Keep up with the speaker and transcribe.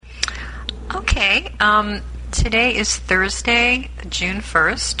Okay. Today is Thursday, June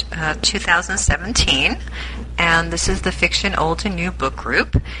 1st, 2017, and this is the Fiction Old and New Book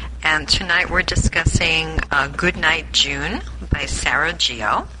Group. And tonight we're discussing Goodnight June by Sarah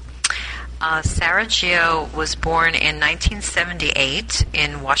Geo. Sarah Geo was born in 1978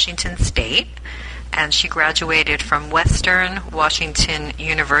 in Washington State, and she graduated from Western Washington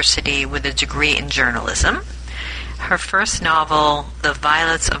University with a degree in journalism. Her first novel, The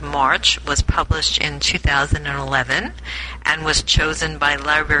Violets of March, was published in 2011 and was chosen by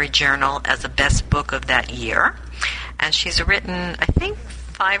Library Journal as the best book of that year. And she's written, I think,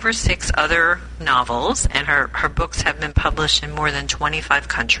 5 or 6 other novels, and her books have been published in more than 25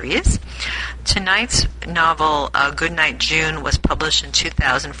 countries. Tonight's novel, Goodnight June, was published in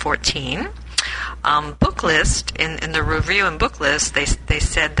 2014. Booklist, in the review in Booklist, they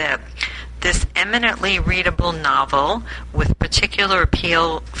said that this eminently readable novel, with particular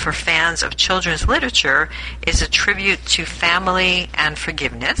appeal for fans of children's literature, is a tribute to family and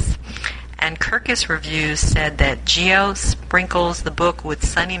forgiveness. And Kirkus Reviews said that Geo sprinkles the book with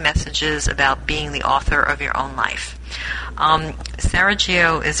sunny messages about being the author of your own life. Sarah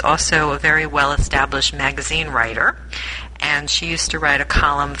Geo is also a very well-established magazine writer, and she used to write a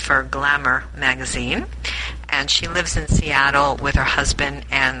column for Glamour magazine. And she lives in Seattle with her husband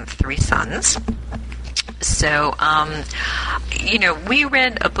and 3 sons. So, we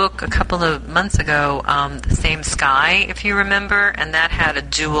read a book a couple of months ago, The Same Sky, if you remember, and that had a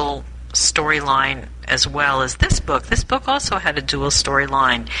dual storyline as well as this book. This book also had a dual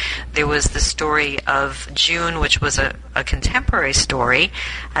storyline. There was the story of June, which was a contemporary story,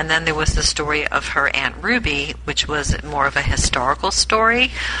 and then there was the story of her Aunt Ruby, which was more of a historical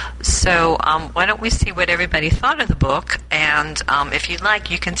story. So why don't we see what everybody thought of the book, and if you'd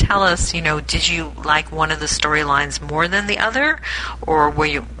like, you can tell us, did you like one of the storylines more than the other, or were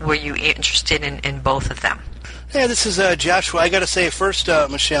you interested in both of them? Yeah, this is Joshua. I got to say first,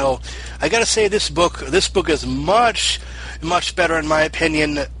 Michelle, I got to say this book is much, much better in my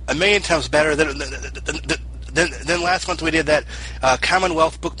opinion, a million times better than last month we did that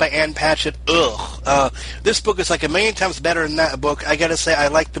Commonwealth book by Ann Patchett. This book is like a million times better than that book. I got to say I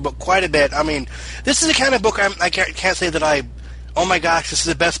like the book quite a bit. I mean, this is the kind of book I can't say that oh my gosh, this is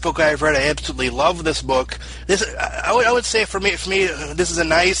the best book I've read. I absolutely love this book. I would say for me, this is a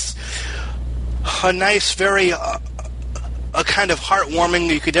nice, very a kind of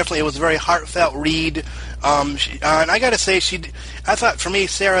heartwarming. It was a very heartfelt read. And I got to say, I thought for me,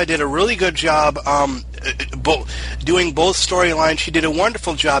 Sarah did a really good job doing both storylines. She did a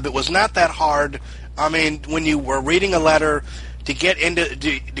wonderful job. It was not that hard. I mean, when you were reading a letter to get into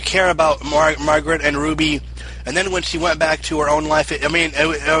to care about Margaret and Ruby, and then when she went back to her own life,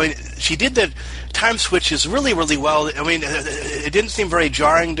 she did the time switches really, really well. I mean, it didn't seem very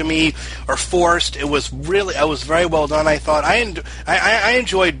jarring to me or forced. It was very well done. I thought I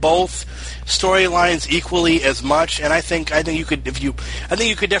enjoyed both storylines equally as much, and I think you could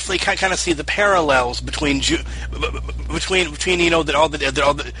definitely kind of see the parallels between all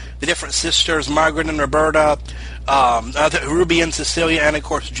the different sisters, Margaret and Roberta, Ruby and Cecilia, and of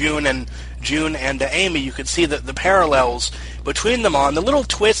course June and Amy. You could see the parallels between them on. The little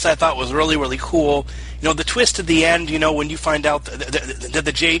twist I thought was really, really cool. The twist at the end, when you find out that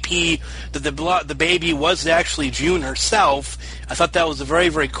the baby was actually June herself, I thought that was a very,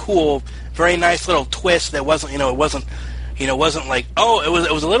 very cool, very nice little twist that wasn't like,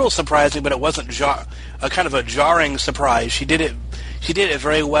 it was a little surprising, but it wasn't a kind of a jarring surprise. She did it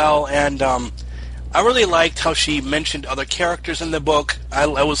very well, and I really liked how she mentioned other characters in the book.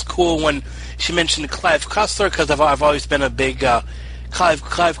 I was cool when she mentioned Clive Cussler, because I've always been a big Clive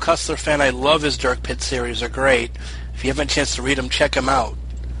Cussler fan. I love his Dirk Pitt series. They're great. If you haven't a chance to read them, check them out.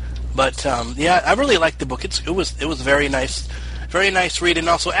 But I really liked the book. It was very nice read. And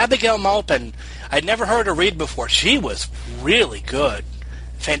also Abigail Maupin, I'd never heard her read before. She was really good.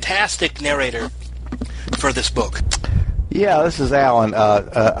 Fantastic narrator for this book. Yeah, this is Alan.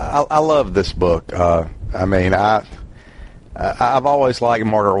 I love this book. I've always liked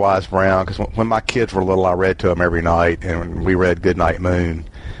Margaret Wise Brown, because when my kids were little, I read to them every night, and we read Goodnight Moon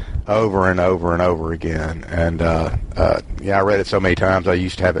over and over and over again. And I read it so many times I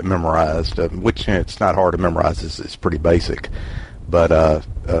used to have it memorized, which it's not hard to memorize. It's pretty basic. But I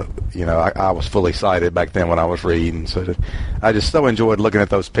was fully sighted back then when I was reading, so I just so enjoyed looking at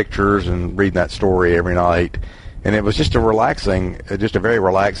those pictures and reading that story every night. And it was just a very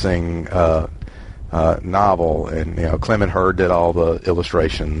relaxing novel. And Clement Hurd did all the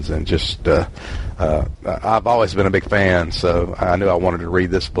illustrations, and just I've always been a big fan, so I knew I wanted to read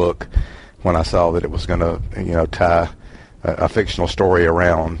this book when I saw that it was going to tie a fictional story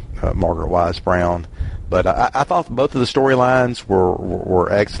around Margaret Wise Brown. But I thought both of the storylines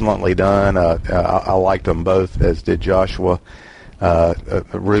were excellently done. I liked them both, as did Joshua.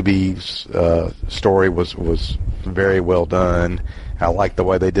 Ruby's story was very well done. I liked the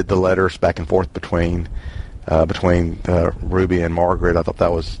way they did the letters back and forth between Ruby and Margaret. I thought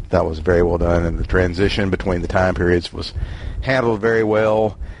that was very well done, and the transition between the time periods was handled very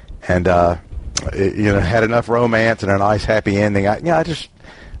well, and it had enough romance and a nice happy ending. I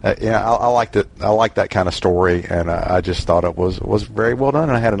liked it. I liked that kind of story, and I just thought it was very well done,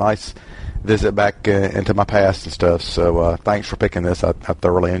 and I had a nice visit back into my past and stuff. So thanks for picking this. I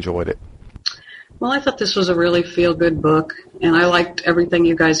thoroughly enjoyed it. Well, I thought this was a really feel-good book, and I liked everything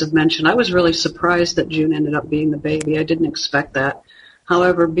you guys have mentioned. I was really surprised that June ended up being the baby. I didn't expect that.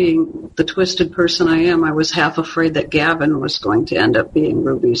 However, being the twisted person I am, I was half afraid that Gavin was going to end up being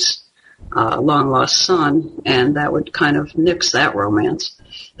Ruby's long-lost son, and that would kind of nix that romance.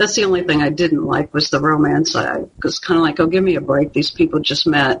 That's the only thing I didn't like was the romance. I was kind of like, oh, give me a break. These people just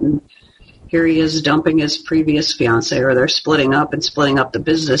met, and here he is dumping his previous fiancée, or they're splitting up the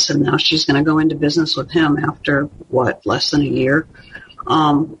business, and now she's going to go into business with him after, less than a year.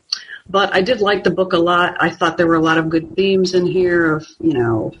 But I did like the book a lot. I thought there were a lot of good themes in here of,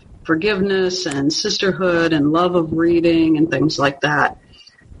 forgiveness and sisterhood and love of reading and things like that.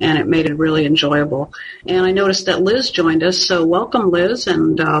 And it made it really enjoyable. And I noticed that Liz joined us, so welcome, Liz,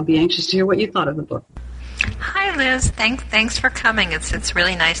 and I'll be anxious to hear what you thought of the book. Hi, Liz. Thanks for coming. It's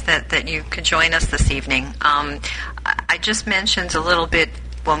really nice that you could join us this evening. I just mentioned a little bit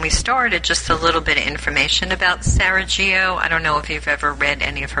when we started, just a little bit of information about Sarah Geo. I don't know if you've ever read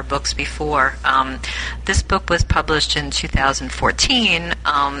any of her books before. This book was published in 2014,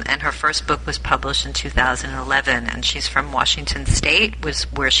 and her first book was published in 2011, and she's from Washington State,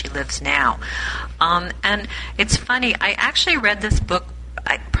 where she lives now. And it's funny, I actually read this book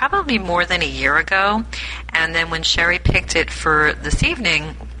probably more than a year ago, and then when Sherry picked it for this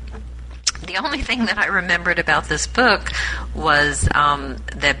evening, the only thing that I remembered about this book was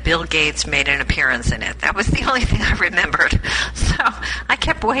that Bill Gates made an appearance in it. That was the only thing I remembered. So I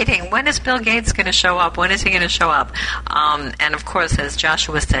kept waiting. When is Bill Gates going to show up? When is he going to show up? And of course, as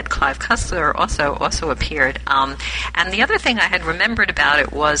Joshua said, Clive Cussler also appeared. And the other thing I had remembered about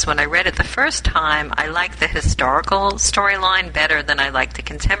it was when I read it the first time, I liked the historical storyline better than I liked the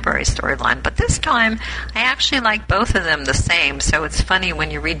contemporary storyline. But this time, I actually like both of them the same. So it's funny when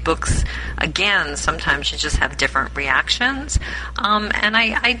you read books again, sometimes you just have different reactions. And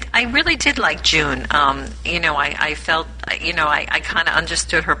I really did like June. I felt, I kind of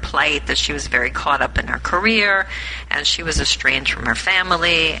understood her plight, that she was very caught up in her career, and she was estranged from her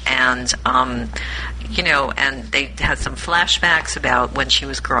family, and and they had some flashbacks about when she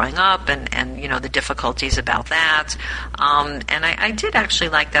was growing up and the difficulties about that. And I did actually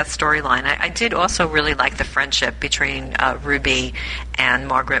like that storyline. I did also really like the friendship between Ruby and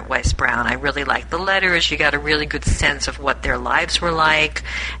Margaret Wise Brown. I really liked the letters. You got a really good sense of what their lives were like.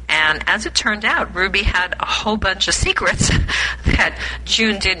 And as it turned out, Ruby had a whole bunch of secrets that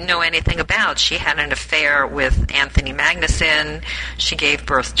June didn't know anything about. She had an affair with Anthony Magnuson. She gave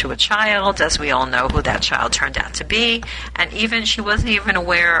birth to a child, as we all know who that child turned out to be. And even she wasn't even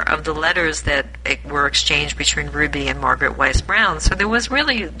aware of the letters that were exchanged between Ruby and Margaret Wise Brown. So there was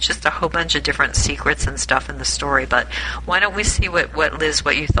really just a whole bunch of different secrets and stuff in the story. But why don't we see what Liz,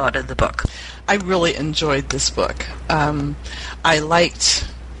 what you thought of the book? I really enjoyed this book. I liked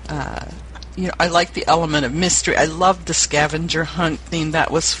the element of mystery. I loved the scavenger hunt theme.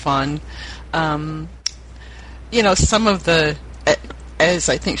 That was fun. Some of the, as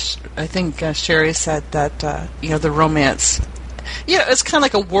I think Sherry said, that the romance, it's kind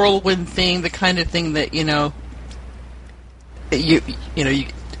of like a whirlwind thing, the kind of thing that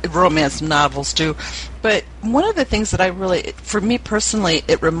romance novels do. But one of the things that I really, for me personally,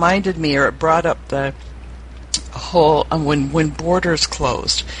 it reminded me, or it brought up the whole when Borders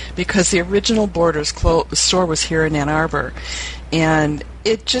closed, because the original Borders store was here in Ann Arbor, and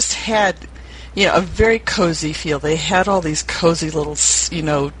it just had a very cozy feel. They had all these cozy little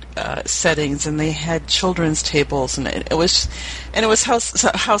settings, and they had children's tables, and it was how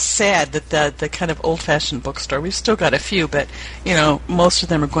sad that the kind of old-fashioned bookstore. We've still got a few, but most of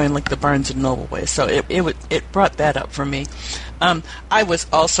them are going like the Barnes and Noble way. So it brought that up for me. I was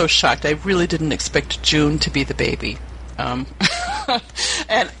also shocked. I really didn't expect June to be the baby. And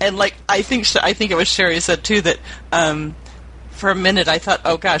like I think it was Sherry said too that for a minute I thought,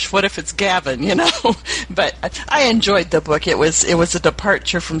 oh gosh, what if it's Gavin? But I enjoyed the book. It was a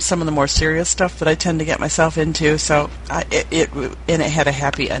departure from some of the more serious stuff that I tend to get myself into. So it had a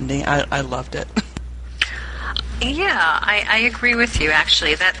happy ending. I loved it. Yeah, I agree with you,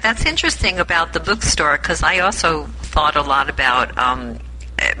 actually. That's interesting about the bookstore, because I also thought a lot about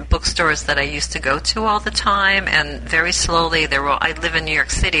bookstores that I used to go to all the time, and very slowly I live in New York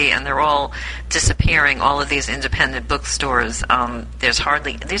City, and they're all disappearing, all of these independent bookstores. There's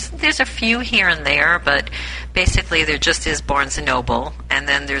a few here and there, but basically there just is Barnes & Noble, and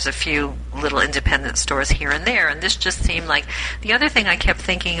then there's a few little independent stores here and there, and this just seemed like... The other thing I kept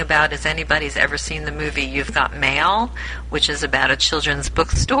thinking about is, anybody's ever seen the movie You've Got Mail, which is about a children's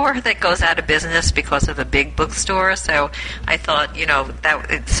bookstore that goes out of business because of a big bookstore. So I thought,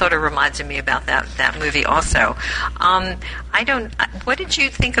 that it sort of reminded me about that movie also. What did you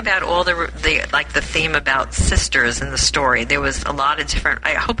think about all the theme about sisters in the story? There was a lot of different...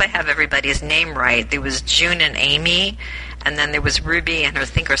 I hope I have everybody's name right. There was June and Amy, and then there was Ruby, and I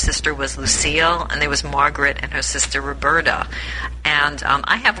think her sister was Lucille, and there was Margaret and her sister Roberta. And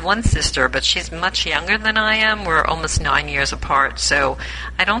I have one sister, but she's much younger than I am. We're almost 9 years apart, so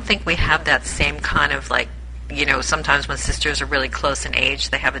I don't think we have that same kind of sometimes when sisters are really close in age,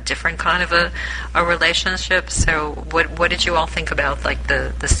 they have a different kind of a relationship. So what did you all think about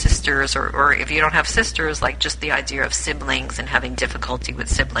the sisters, or if you don't have sisters, just the idea of siblings and having difficulty with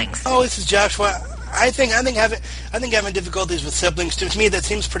siblings? Oh, this is Joshua. I think having difficulties with siblings, to me that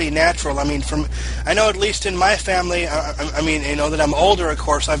seems pretty natural. I mean, I know at least in my family, that I'm older, of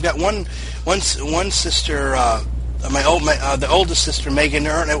course. I've got one sister. The oldest sister, Megan,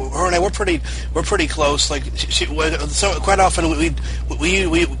 her and I, we're pretty close. So quite often we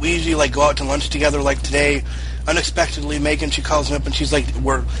usually go out to lunch together. Like today, unexpectedly, Megan, she calls me up and she's like,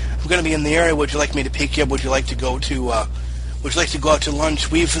 "We're going to be in the area. Would you like me to pick you up? Would you like to go out to lunch?"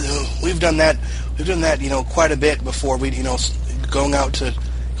 We've done that. We've done that, quite a bit before. Going out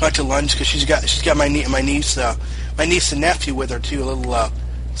to lunch, because she's got my niece and nephew with her too, little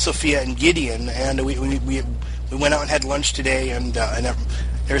Sophia and Gideon, and we went out and had lunch today, and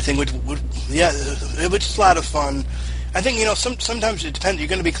everything. It was just a lot of fun. I think sometimes it depends. You're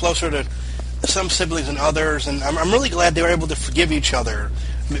going to be closer to some siblings than others, and I'm really glad they were able to forgive each other,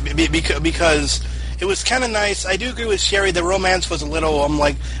 because it was kind of nice. I do agree with Sherry. The romance was a little.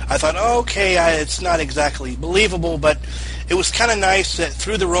 I thought, it's not exactly believable, but it was kind of nice that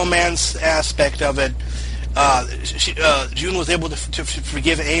through the romance aspect of it, June was able to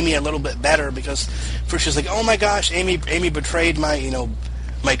forgive Amy a little bit better, because first she's like, "Oh my gosh, Amy betrayed my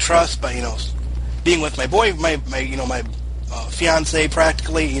my trust by being with my boy, my fiance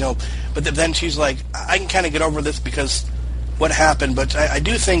practically, But then she's like, I can kind of get over this because what happened. But I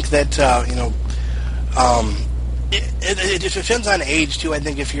do think that it depends on age too. I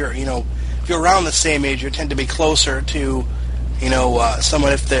think if you're around the same age, you tend to be closer to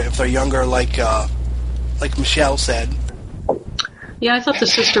someone if they're younger, like Michelle said. Yeah, I thought the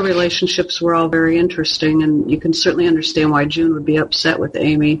sister relationships were all very interesting, and you can certainly understand why June would be upset with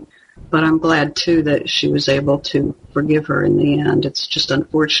Amy, but I'm glad, too, that she was able to forgive her in the end. It's just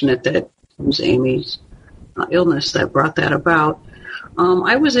unfortunate that it was Amy's illness that brought that about.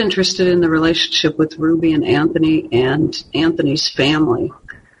 I was interested in the relationship with Ruby and Anthony and Anthony's family,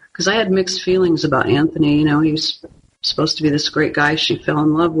 because I had mixed feelings about Anthony. He's supposed to be this great guy she fell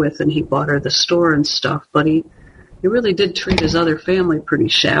in love with, and he bought her the store and stuff, but he really did treat his other family pretty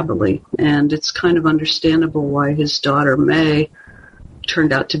shabbily, and it's kind of understandable why his daughter May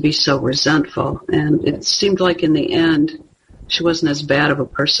turned out to be so resentful. And it seemed like in the end she wasn't as bad of a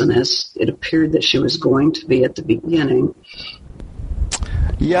person as it appeared that she was going to be at the beginning.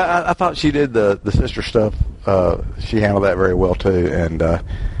 Yeah, I thought she did the sister stuff. She handled that very well too, and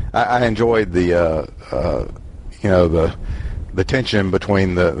I enjoyed the tension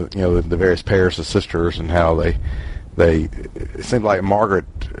between the various pairs of sisters, and how they it seemed like Margaret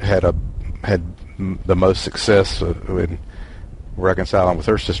had the most success in reconciling with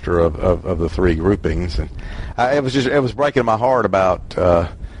her sister of the three groupings, and it was breaking my heart about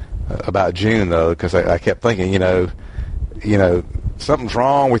June, though, because I kept thinking, something's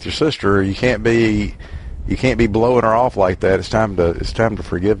wrong with your sister. You can't be blowing her off like that. It's time to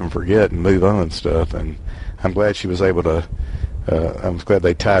forgive and forget and move on and stuff. And I'm glad she was able to. I'm glad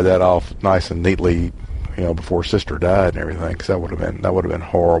they tied that off nice and neatly, before sister died and everything, because that would have been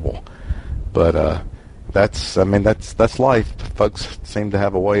horrible. But that's life. Folks seem to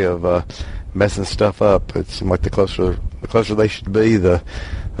have a way of messing stuff up. It seems like the closer they should be, the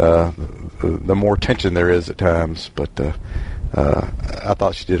more tension there is at times. But I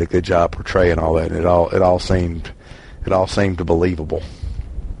thought she did a good job portraying all that. And it all seemed believable.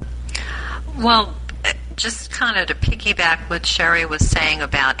 Well, just kind of to piggyback what Sherry was saying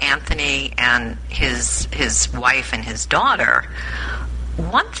about Anthony and his wife and his daughter,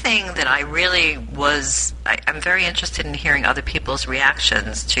 one thing that I really I'm very interested in hearing other people's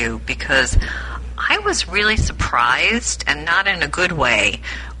reactions to, because I was really surprised, and not in a good way,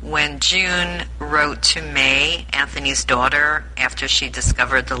 when June wrote to May, Anthony's daughter, after she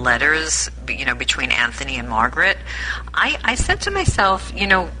discovered the letters, between Anthony and Margaret. I said to myself,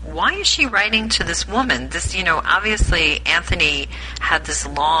 why is she writing to this woman? This, obviously Anthony had this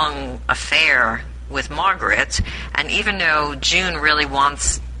long affair with Margaret, and even though June really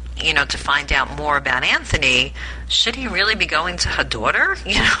wants to find out more about Anthony, should he really be going to her daughter?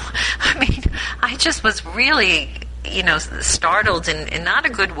 I just was really, startled in not a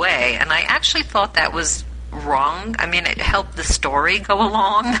good way, and I actually thought that was wrong. It helped the story go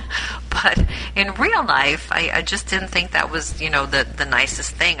along, but in real life, I just didn't think that was, the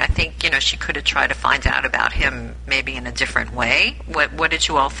nicest thing. I think, she could have tried to find out about him maybe in a different way. What did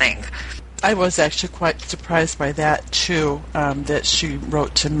you all think? I was actually quite surprised by that, too, that she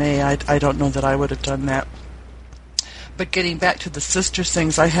wrote to May. I don't know that I would have done that. But getting back to the sisters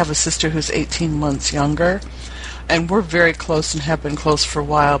things, I have a sister who's 18 months younger, and we're very close and have been close for a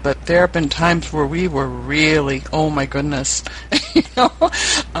while, but there have been times where we were really, oh my goodness,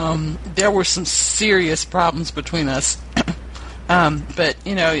 there were some serious problems between us. But,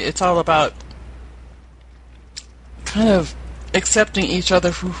 it's all about kind of accepting each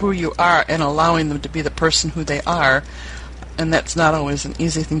other for who you are and allowing them to be the person who they are, and that's not always an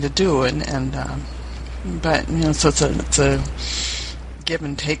easy thing to do. But so it's a give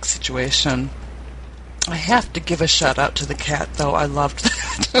and take situation. I have to give a shout out to the cat, though. I loved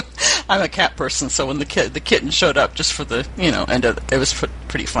that. I'm a cat person, so when the kitten showed up just for the it was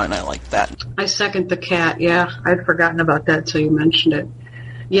pretty fun. I liked that. I second the cat. Yeah, I'd forgotten about that till you mentioned it.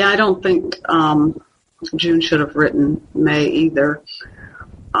 Yeah, I don't think June should have written May either.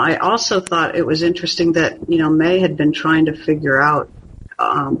 I also thought it was interesting that, May had been trying to figure out,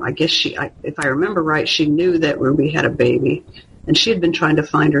 I guess if I remember right, she knew that Ruby had a baby, and she had been trying to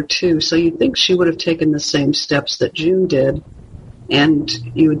find her too. So you'd think she would have taken the same steps that June did, and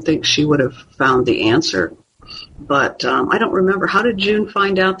you would think she would have found the answer. But I don't remember. How did June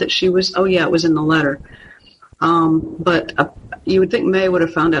find out that she was, oh yeah, it was in the letter. But you would think May would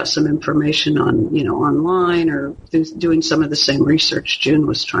have found out some information on, online or doing some of the same research June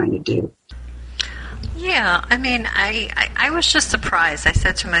was trying to do. Yeah, I was just surprised. I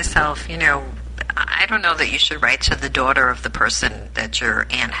said to myself, I don't know that you should write to the daughter of the person that your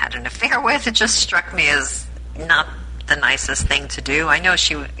aunt had an affair with. It just struck me as not the nicest thing to do. I know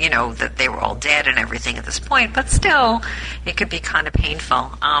that they were all dead and everything at this point, but still, it could be kind of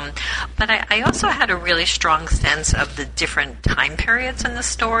painful. But I also had a really strong sense of the different time periods in the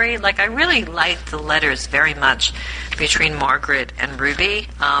story. Like, I really liked the letters very much between Margaret and Ruby,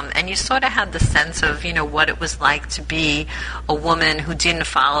 and you sort of had the sense of, what it was like to be a woman who didn't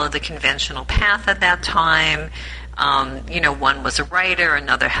follow the conventional path at that time. One was a writer,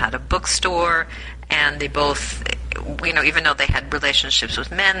 another had a bookstore, and they both, even though they had relationships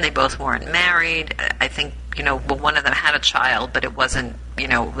with men, they both weren't married. I think, one of them had a child, but it wasn't,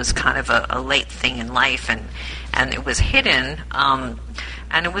 it was kind of a late thing in life, and it was hidden.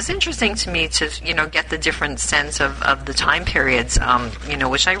 And it was interesting to me to, get the different sense of the time periods,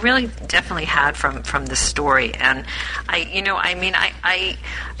 which I really definitely had from this story. And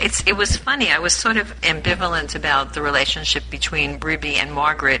it was funny. I was sort of ambivalent about the relationship between Ruby and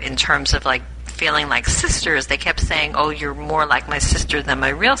Margaret in terms of, like, feeling like sisters. They kept saying, oh, you're more like my sister than my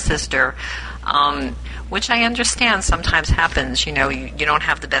real sister, which I understand sometimes happens. You don't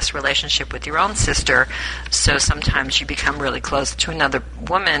have the best relationship with your own sister, so sometimes you become really close to another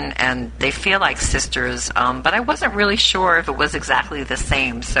woman and they feel like sisters, but I wasn't really sure if it was exactly the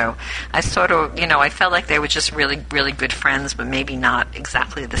same. So I sort of, I felt like they were just really, really good friends, but maybe not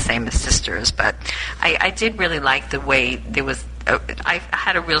exactly the same as sisters. But I did really like the way there was, I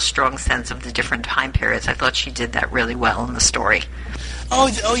had a real strong sense of the different time periods. I thought she did that really well in the story.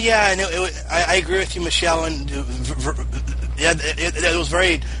 Oh yeah, I know. I agree with you, Michelle, and yeah, that was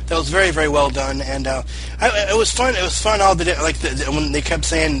very, very well done, and it was fun. It was fun all the day, when they kept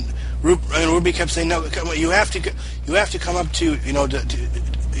saying, Ruby kept saying, no, you have to come up to,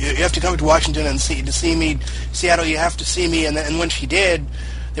 you have to come to Washington and see me, Seattle. You have to see me, and when she did,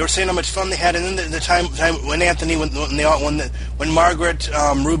 they were saying how much fun they had, and then the time when Anthony, when Margaret,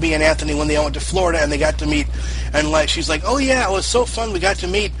 Ruby, and Anthony, when they all went to Florida and they got to meet, and she's like, oh yeah, it was so fun. We got to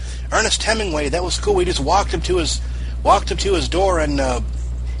meet Ernest Hemingway. That was cool. We just walked up to his door, and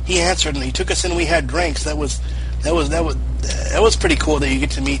he answered, and he took us in. And we had drinks. That was was pretty cool that you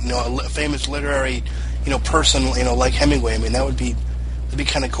get to meet a famous literary person like Hemingway. I mean, that'd be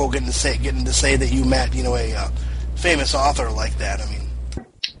kind of cool getting to say that you met a famous author like that. I mean,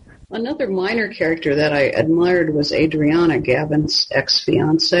 Another minor character that I admired was Adriana, Gavin's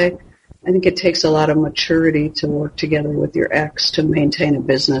ex-fiancée. I think it takes a lot of maturity to work together with your ex to maintain a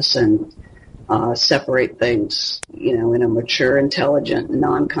business and separate things, in a mature, intelligent,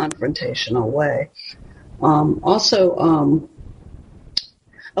 non-confrontational way. I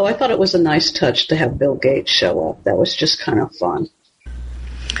thought it was a nice touch to have Bill Gates show up. That was just kind of fun.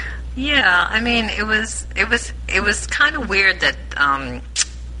 Yeah, I mean, it was kind of weird that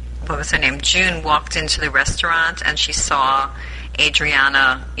what was her name? June walked into the restaurant and she saw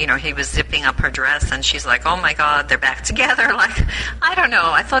Adriana, he was zipping up her dress, and she's like, oh my God, they're back together. Like, I don't know.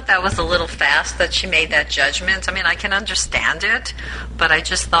 I thought that was a little fast that she made that judgment. I mean, I can understand it, but I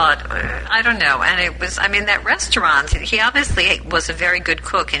just thought, I don't know. And it was, that restaurant, he obviously was a very good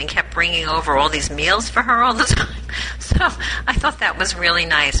cook, and he kept bringing over all these meals for her all the time. So I thought that was really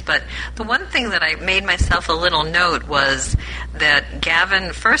nice. But the one thing that I made myself a little note was that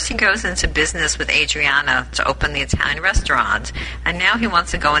Gavin, first he goes into business with Adriana to open the Italian restaurant, and now he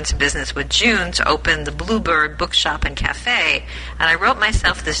wants to go into business with June to open the Bluebird Bookshop and Cafe. And I wrote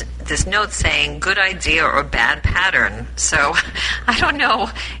myself this note saying, good idea or bad pattern. So I don't know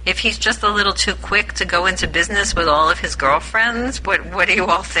if he's just a little too quick to go into business with all of his girlfriends. What do you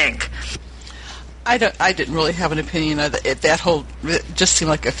all think? I didn't really have an opinion of it. That whole, it just seemed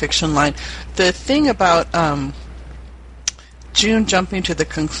like a fiction line. The thing about June jumping to the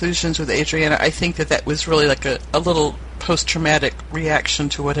conclusions with Adriana, I think that was really like a little post-traumatic reaction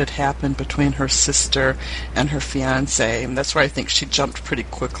to what had happened between her sister and her fiancé, and that's why I think she jumped pretty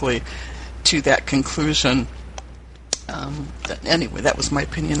quickly to that conclusion. Anyway, that was my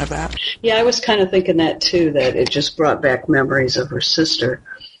opinion of that. Yeah, I was kind of thinking that too, that it just brought back memories of her sister.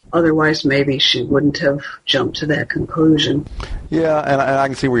 Otherwise, maybe she wouldn't have jumped to that conclusion. Yeah, and I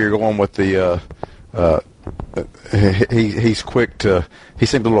can see where you're going with the. He's quick to. He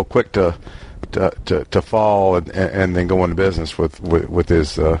seemed a little quick to fall and then go into business with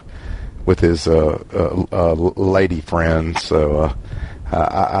his lady friends. So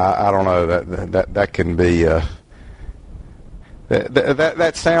I don't know, that can be.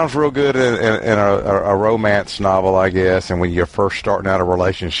 That sounds real good in a romance novel, I guess, and when you're first starting out a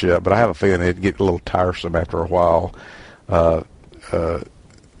relationship. But I have a feeling it'd get a little tiresome after a while, and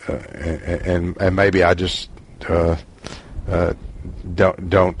maybe I just have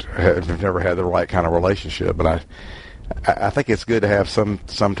never had the right kind of relationship. But I think it's good to have some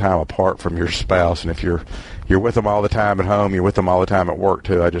time apart from your spouse, and if you're with them all the time at home, you're with them all the time at work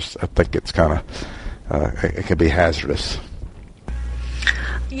too. I think it's kind of it can be hazardous.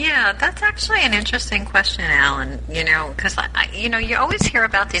 Yeah, that's actually an interesting question, Alan, because, you always hear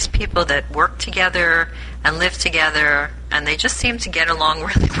about these people that work together and live together, and they just seem to get along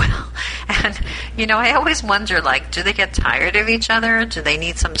really well. And, I always wonder, do they get tired of each other? Do they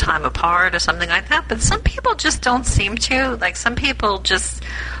need some time apart or something like that? But some people just don't seem to. Some people just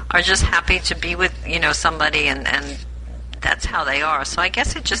are just happy to be with, somebody and that's how they are. So I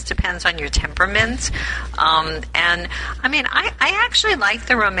guess it just depends on your temperament. And I actually like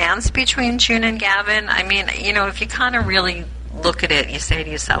the romance between June and Gavin. If you kind of really look at it, you say to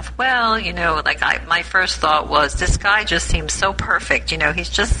yourself, well, my first thought was, this guy just seems so perfect. He's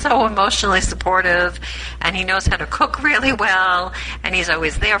just so emotionally supportive, and he knows how to cook really well, and he's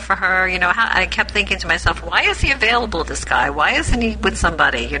always there for her. I kept thinking to myself, why is he available, this guy? Why isn't he with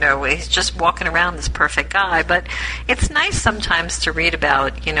somebody? He's just walking around, this perfect guy. But it's nice sometimes to read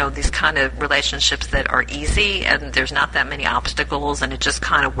about, these kind of relationships that are easy, and there's not that many obstacles, and it just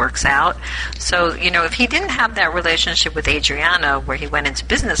kind of works out. So, if he didn't have that relationship with Adriana, where he went into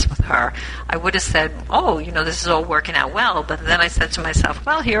business with her, I would have said, this is all working out well. But then I said to myself,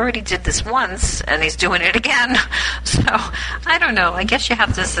 well, he already did this once, and he's doing it again. So, I don't know. I guess you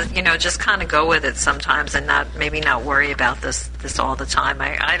have to, just kind of go with it sometimes and maybe not worry about this all the time.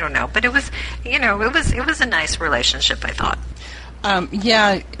 I don't know. But it was, it was a nice relationship, I thought.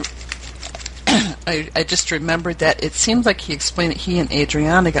 Yeah. I just remembered that it seemed like he explained that he and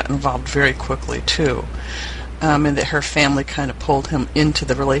Adriana got involved very quickly, too. And that her family kind of pulled him into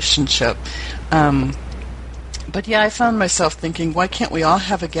the relationship. But yeah, I found myself thinking, why can't we all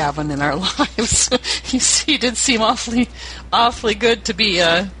have a Gavin in our lives? He did seem awfully good to be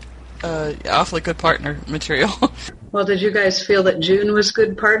awfully good partner material. Well, did you guys feel that June was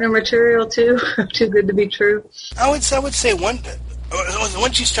good partner material too? Too good to be true? I would say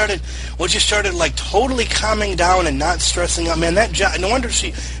once you started totally calming down and not stressing out, man, no wonder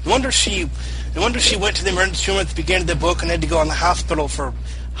she went to the emergency room at the beginning of the book and had to go in the hospital for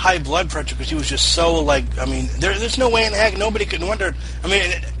high blood pressure because she was just so there's no way in heck nobody could wonder.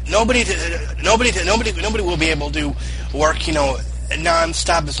 Nobody will be able to work,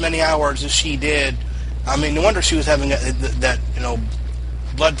 nonstop as many hours as she did. I mean, no wonder she was having that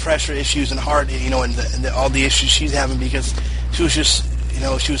blood pressure issues and heart, and all the issues she's having, because she was just,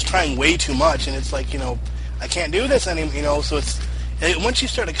 she was trying way too much, and it's like, I can't do this anymore, so it's, once she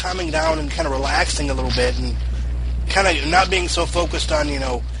started calming down and kind of relaxing a little bit and kind of not being so focused on,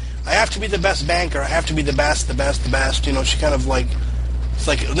 I have to be the best banker, I have to be the best, she kind of like, it's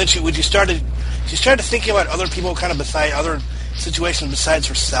like, and then she started thinking about other people kind of beside other situations besides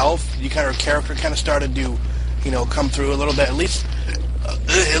herself. Her character kind of started to, come through a little bit. At least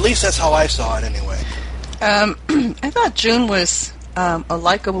that's how I saw it anyway. I thought June was a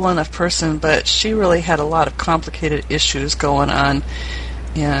likable enough person, but she really had a lot of complicated issues going on,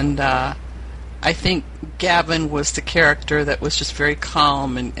 and I think Gavin was the character that was just very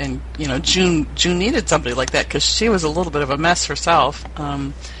calm, and June needed somebody like that because she was a little bit of a mess herself,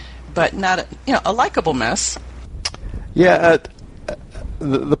 but not a likable mess. Yeah,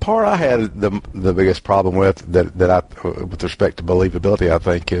 the part I had the biggest problem with that I, with respect to believability, I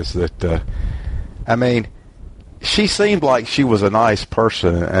think, is that I mean, she seemed like she was a nice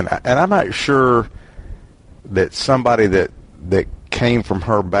person, and I'm not sure that somebody that came from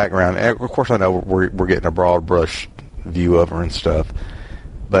her background. And of course, I know we're getting a broad brush view of her and stuff,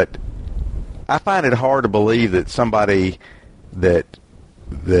 but I find it hard to believe that somebody that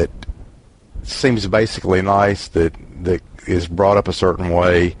seems basically nice, that is brought up a certain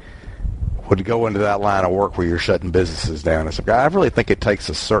way, would go into that line of work where you're shutting businesses down. And so I really think it takes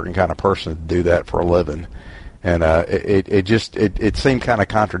a certain kind of person to do that for a living, and it seemed kind of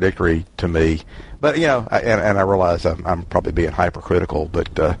contradictory to me. But and I realize I'm probably being hypercritical,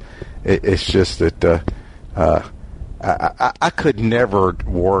 but it's just that I could never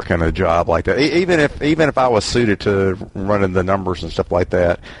work in a job like that. Even if I was suited to running the numbers and stuff like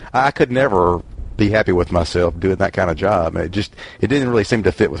that, I could never be happy with myself doing that kind of job. It didn't really seem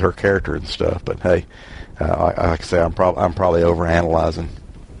to fit with her character and stuff. But hey, like I say, I'm probably overanalyzing.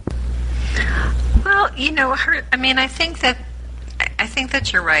 Well, her. I mean, I think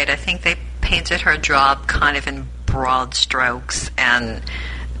that you're right. I think they painted her job kind of in broad strokes, and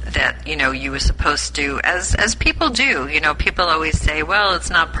that you were supposed to, as people do. People always say, well, it's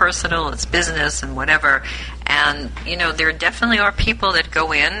not personal, it's business and whatever. And there definitely are people that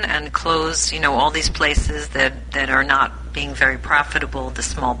go in and close all these places that are not being very profitable, the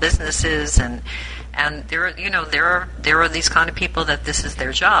small businesses, and there are these kind of people that this is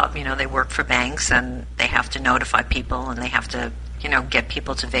their job. They work for banks and they have to notify people and they have to get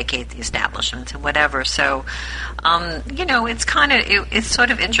people to vacate the establishment and whatever. So, it's kind of, it's sort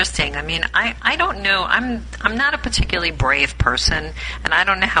of interesting. I mean, I don't know. I'm not a particularly brave person, and I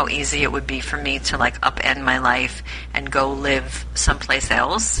don't know how easy it would be for me to upend my life and go live someplace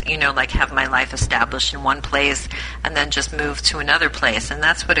else. Have my life established in one place and then just move to another place. And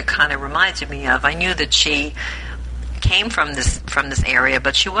that's what it kind of reminded me of. I knew that she came from this area,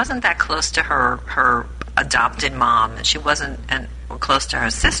 but she wasn't that close to her adopted mom, and she wasn't close to her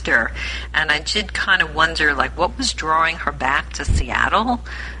sister. And I did kind of wonder, what was drawing her back to Seattle?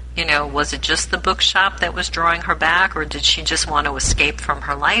 Was it just the bookshop that was drawing her back, or did she just want to escape from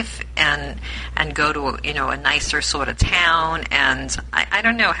her life and go to a nicer sort of town? And I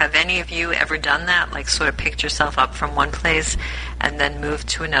don't know. Have any of you ever done that? Sort of picked yourself up from one place and then moved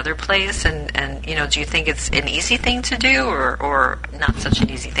to another place? And do you think it's an easy thing to do, or not such an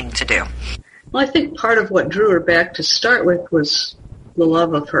easy thing to do? Well, I think part of what drew her back to start with was the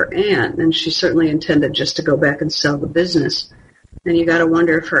love of her aunt, and she certainly intended just to go back and sell the business. And you got to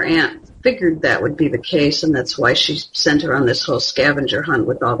wonder if her aunt figured that would be the case, and that's why she sent her on this whole scavenger hunt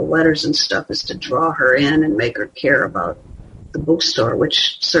with all the letters and stuff, is to draw her in and make her care about the bookstore,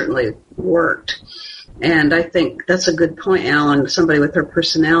 which certainly worked. And I think that's a good point, Alan. Somebody with her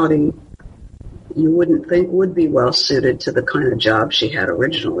personality you wouldn't think would be well suited to the kind of job she had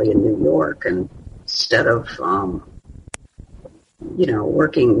originally in New York, and instead of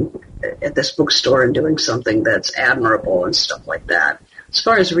working at this bookstore and doing something that's admirable and stuff like that. As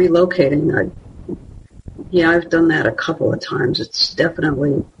far as relocating, I've done that a couple of times. It's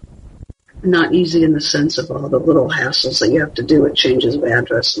definitely not easy in the sense of all the little hassles that you have to do with changes of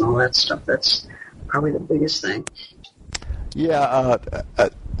address and all that stuff. That's probably the biggest thing. Yeah,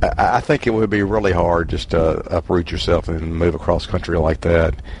 I think it would be really hard just to uproot yourself and move across country like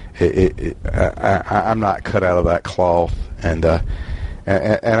that. I'm not cut out of that cloth, and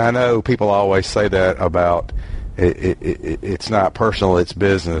I know people always say that about it's not personal, it's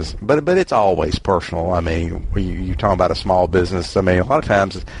business, but it's always personal. I mean, you're talking about a small business. I mean, a lot of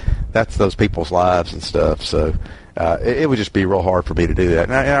times that's those people's lives and stuff. So it would just be real hard for me to do that,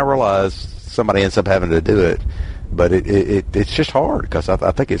 and I realize somebody ends up having to do it. but it's just hard because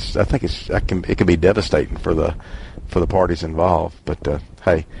I think it can be devastating for the parties involved. But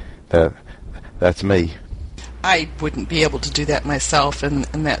hey, that's me. I wouldn't be able to do that myself, and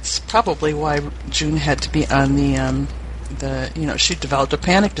that's probably why June had to be on she developed a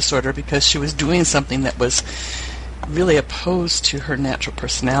panic disorder because she was doing something that was really opposed to her natural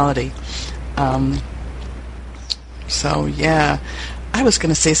personality. So yeah, I was going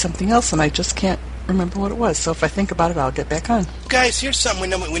to say something else, and I just can't remember what it was. So if I think about it, I'll get back on. Guys, here's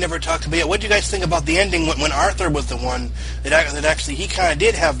something we never talked about yet. What do you guys think about the ending when Arthur was the one that actually he kind of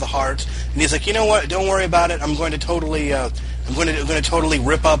did have the heart, and he's like, you know what? Don't worry about it. I'm going to totally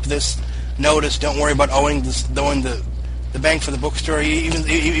rip up this notice. Don't worry about owing the bank for the bookstore. He even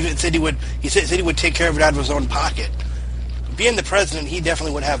said he would take care of it out of his own pocket. Being the president, he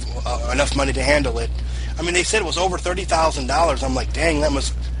definitely would have enough money to handle it. I mean, they said it was over $30,000. I'm like, dang, that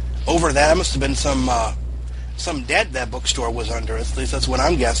must have been some debt that bookstore was under. At least that's what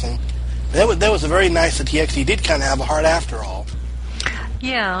I'm guessing. That was very nice that he actually did kind of have a heart after all.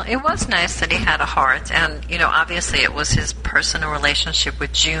 Yeah, it was nice that he had a heart, and obviously it was his personal relationship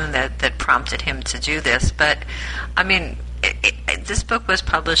with June that prompted him to do this. But I mean, this book was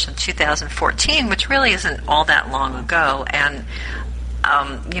published in 2014, which really isn't all that long ago, and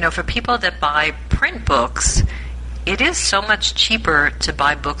for people that buy print books, it is so much cheaper to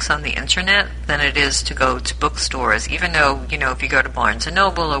buy books on the internet than it is to go to bookstores, even though, if you go to Barnes &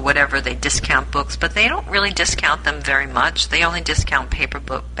 Noble or whatever, they discount books, but they don't really discount them very much. They only discount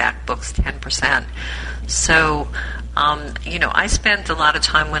paperback books 10%. So, I spent a lot of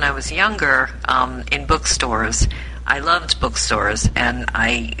time when I was younger in bookstores. I loved bookstores, and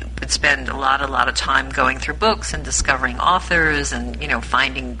I would spend a lot of time going through books and discovering authors and,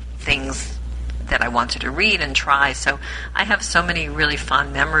 finding things that I wanted to read and try. So I have so many really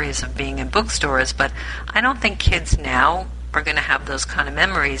fond memories of being in bookstores, but I don't think kids now are going to have those kind of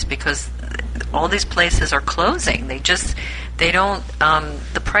memories because all these places are closing. The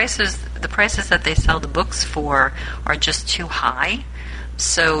prices that they sell the books for are just too high.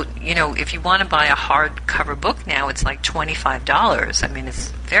 So, if you want to buy a hardcover book now, it's like $25. I mean,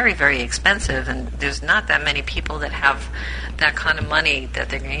 it's very, very expensive, and there's not that many people that have that kind of money that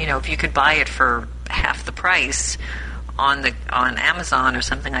they're, if you could buy it for half the price on Amazon or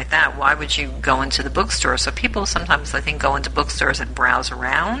something like that, why would you go into the bookstore? So people sometimes, I think, go into bookstores and browse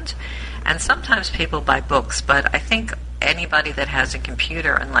around, and sometimes people buy books, but I think anybody that has a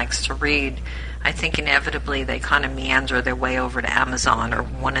computer and likes to read, I think inevitably they kind of meander their way over to Amazon or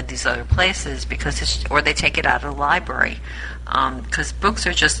one of these other places or they take it out of the library because books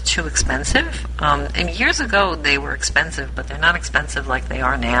are just too expensive. And years ago they were expensive, but they're not expensive like they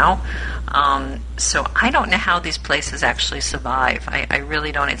are now. So I don't know how these places actually survive. I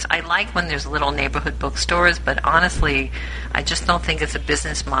really don't. I like when there's little neighborhood bookstores, but honestly, I just don't think it's a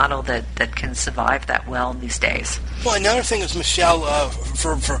business model that can survive that well these days. Well, another thing is, Michelle,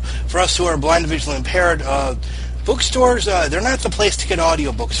 for us who are blind and visually impaired, bookstores, they're not the place to get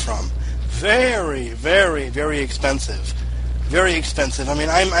audiobooks from. Very, very, very expensive. Very expensive. I mean,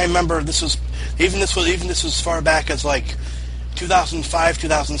 I remember this was as far back as like 2005,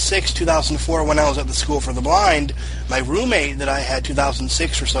 2006, 2004 when I was at the School for the Blind. My roommate that I had,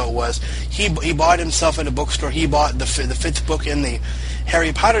 2006 or so it was, he bought himself at a bookstore. He bought the fifth book in the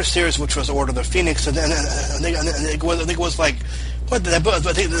Harry Potter series, which was Order of the Phoenix, and I think it was like, what that book?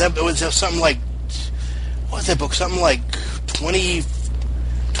 I think that it was something like, what was that book? Something like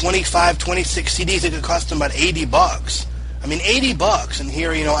 25, 26 CDs. It could cost them about $80. I mean, $80, and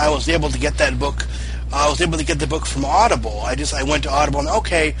here, I was able to get that book. I was able to get the book from Audible. I went to Audible, and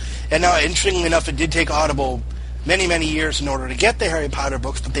okay. And now, interestingly enough, it did take Audible many, many years in order to get the Harry Potter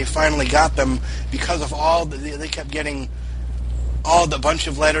books, but they finally got them because of they kept getting all the bunch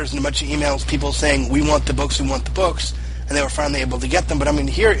of letters and a bunch of emails, people saying, we want the books, and they were finally able to get them. But I mean,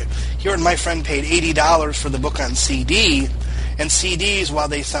 here, my friend paid $80 for the book on CD, and CDs, while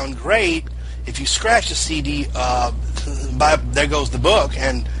they sound great, if you scratch a CD, there goes the book,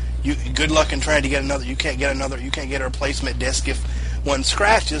 and good luck in trying to get another. You can't get a replacement disc if one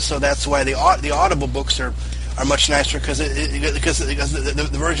scratches. So that's why the Audible books are much nicer because the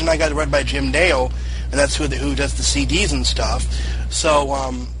version I got read by Jim Dale, and that's who does the CDs and stuff.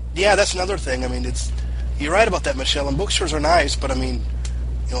 So yeah, that's another thing. I mean, you're right about that, Michelle. And bookstores are nice, but I mean,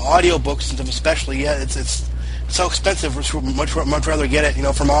 audio books and stuff especially. Yeah, it's so expensive. We'd much rather get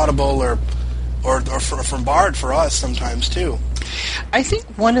it, from Audible or from Bard for us sometimes too. I think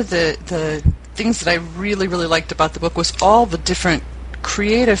one of the things that I really, really liked about the book was all the different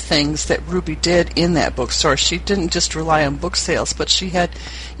creative things that Ruby did in that bookstore. She didn't just rely on book sales, but she had,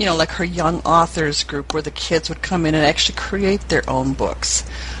 like her young authors group where the kids would come in and actually create their own books,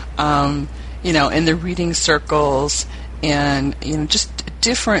 in the reading circles and, just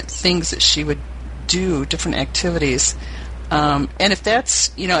different things that she would do, different activities. And if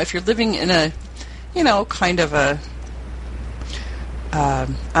that's, if you're living in a, kind of a,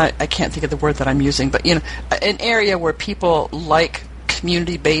 I can't think of the word that I'm using, but, an area where people like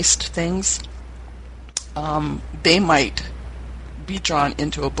community-based things, they might be drawn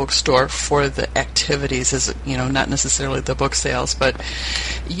into a bookstore for the activities, as not necessarily the book sales. But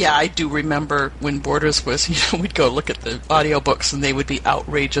yeah, I do remember when Borders was, we'd go look at the audiobooks and they would be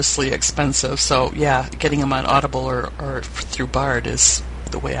outrageously expensive. So yeah, getting them on Audible or through Bard is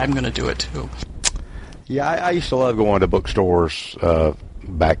the way I'm going to do it too. Yeah, I used to love going to bookstores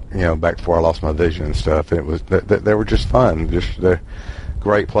back before I lost my vision and stuff. It was they were just fun, they're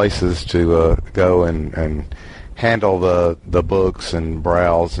great places to go and handle the books and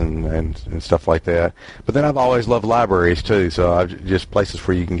browse and stuff like that. But then I've always loved libraries too, so just places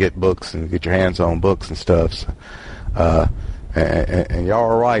where you can get books and get your hands on books and stuff. So, and y'all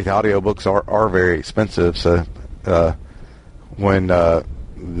are right, audiobooks are very expensive. So when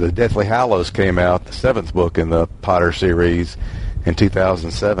the Deathly Hallows came out, the 7th book in the Potter series in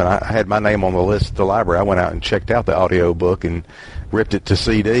 2007, I had my name on the list at the library. I went out and checked out the audiobook and ripped it to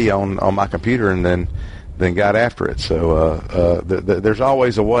CD on my computer and then got after it. So there's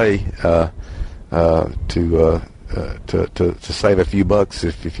always a way to save a few bucks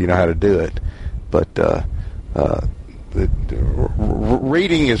if you know how to do it. But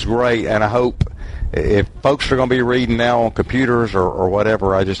reading is great, and I hope if folks are going to be reading now on computers or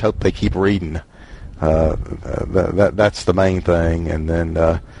whatever, I just hope they keep reading. That's the main thing, and then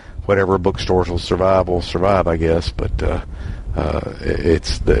whatever bookstores will survive, I guess. But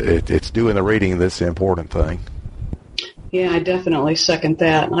it's doing the reading that's the important thing. Yeah, I definitely second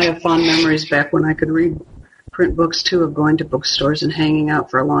that. I have fond memories back when I could read print books too, of going to bookstores and hanging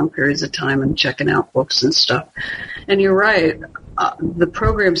out for long periods of time and checking out books and stuff. And you're right, the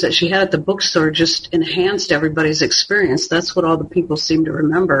programs that she had at the bookstore just enhanced everybody's experience. That's what all the people seem to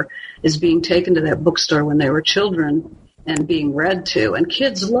remember, is being taken to that bookstore when they were children and being read to. And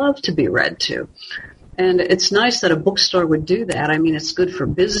kids love to be read to. And it's nice that a bookstore would do that. I mean, it's good for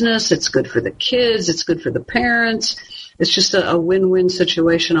business, it's good for the kids, it's good for the parents. It's just a win-win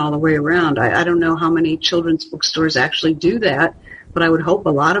situation all the way around. I don't know how many children's bookstores actually do that, but I would hope a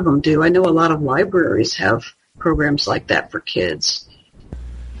lot of them do. I know a lot of libraries have programs like that for kids.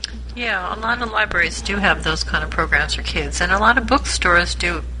 Yeah, a lot of libraries do have those kind of programs for kids, and a lot of bookstores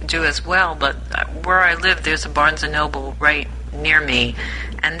do as well. But where I live, there's a Barnes & Noble right near me,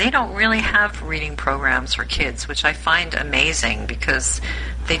 and they don't really have reading programs for kids, which I find amazing because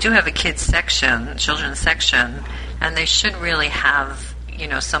they do have a kids section, children's section, and they should really have,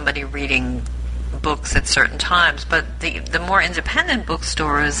 somebody reading books at certain times. But the more independent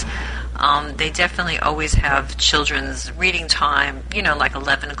bookstores, they definitely always have children's reading time, like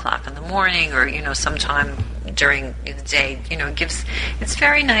 11 o'clock in the morning or, sometime during the day. It's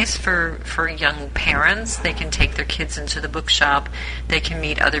very nice for young parents. They can take their kids into the bookshop. They can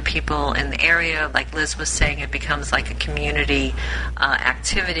meet other people in the area. Like Liz was saying, it becomes like a community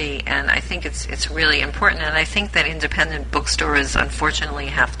activity, and I think it's really important. And I think that independent bookstores unfortunately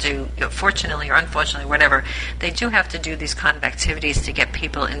have to, fortunately or unfortunately, whatever, they do have to do these kind of activities to get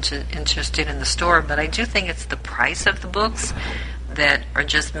people interested in the store. But I do think it's the price of the books that are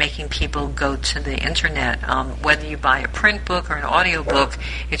just making people go to the internet. Whether you buy a print book or an audio book,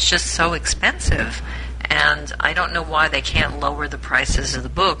 it's just so expensive. And I don't know why they can't lower the prices of the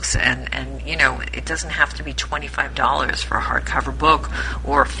books. And it doesn't have to be $25 for a hardcover book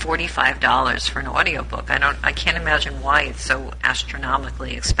or $45 for an audio book. I can't imagine why it's so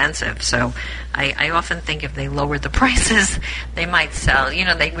astronomically expensive. So I often think if they lowered the prices, they might sell.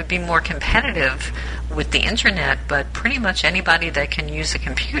 They would be more competitive with the internet. But pretty much anybody that can use a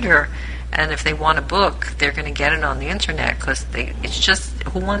computer, and if they want a book, they're going to get it on the internet because it's just,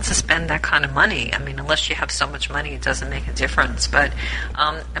 who wants to spend that kind of money? I mean, unless you have so much money, it doesn't make a difference. But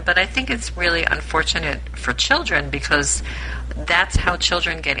I think it's really unfortunate for children because that's how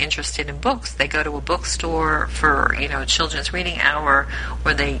children get interested in books. They go to a bookstore for, children's reading hour,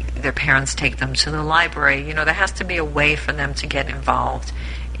 or their parents take them to the library. There has to be a way for them to get involved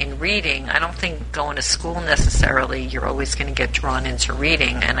in reading. I don't think going to school necessarily you're always going to get drawn into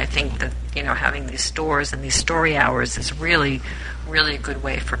reading, and I think that having these stores and these story hours is really, really a good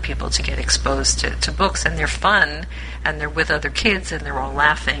way for people to get exposed to books, and they're fun, and they're with other kids, and they're all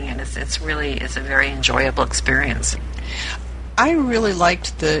laughing, and it's a very enjoyable experience. I really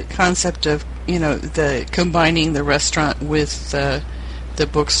liked the concept of, the combining the restaurant with the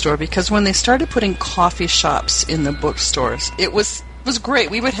bookstore, because when they started putting coffee shops in the bookstores, it was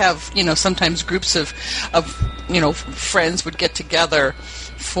great. We would have, sometimes groups of friends would get together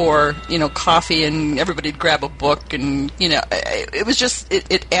for, coffee, and everybody'd grab a book, and, it was just,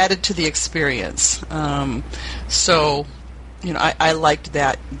 it added to the experience. So, I liked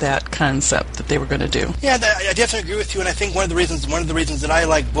that concept that they were going to do. Yeah, I definitely agree with you, and I think one of the reasons that I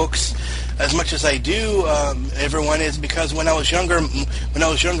like books as much as I do, everyone, is because when I was younger,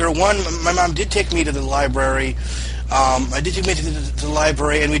 my mom did take me to the library. I did take me to the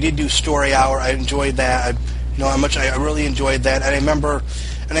library, and we did do story hour. I enjoyed that. I really enjoyed that. And I remember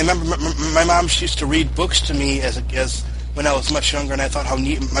my mom, she used to read books to me as when I was much younger, and I thought how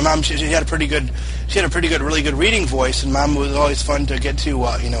neat. My mom, she had a pretty good, really good reading voice, and Mom was always fun to get to,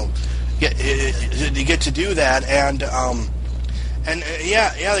 get to do that. And I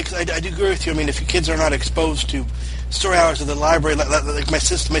do agree with you. I mean, if your kids are not exposed to story hours at the library, like my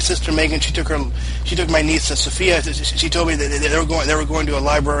sister Megan, she took my niece Sophia. She told me that they were going to a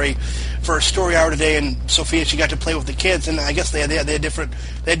library for a story hour today, and Sophia, she got to play with the kids, and I guess they had different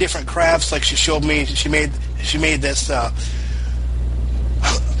crafts. Like she showed me, she made this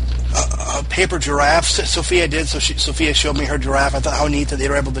paper giraffes. Sophia did, so Sophia showed me her giraffe. I thought how neat that they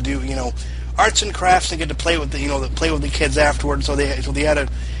were able to do arts and crafts and get to play with the kids afterwards. So they had it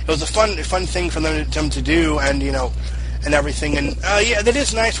was a fun thing for them to do, and and everything. And that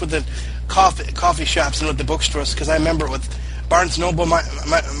is nice with the coffee shops and with the bookstores, because I remember with Barnes & Noble,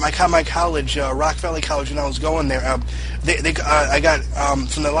 my college, Rock Valley College, when I was going there, I got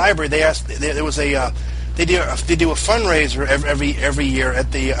from the library. They asked, there was they do a fundraiser every year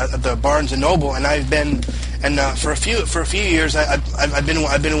at the Barnes & Noble, and I've been, and for a few years I've been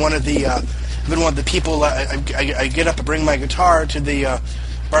one of the people. I get up and bring my guitar to the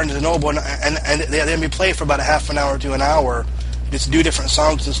Barnes & Noble, and they let me play for about a half an hour to an hour, just do different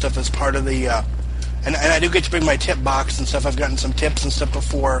songs and stuff as part of the. And I do get to bring my tip box and stuff. I've gotten some tips and stuff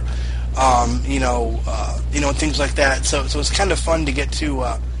before, and things like that. So it's kind of fun to get to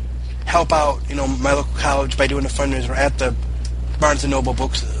help out, my local college by doing a fundraiser at the Barnes & Noble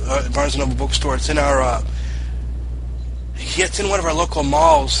bookstore. It's in our. It's in one of our local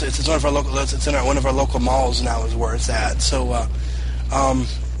malls. It's in one of our local malls now is where it's at. So,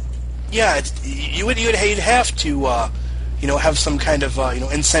 you'd have to. Have some kind of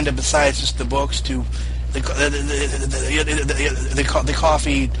incentive besides just the books to the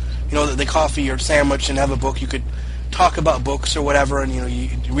coffee, the coffee or sandwich, and have a book. You could talk about books or whatever, and you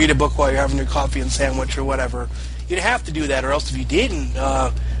read a book while you're having your coffee and sandwich or whatever. You'd have to do that, or else if you didn't,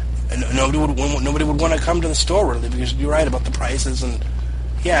 nobody would want to come to the store really, because you're right about the prices. And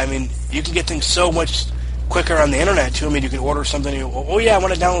you can get things so much quicker on the internet too. I mean, you can order something. I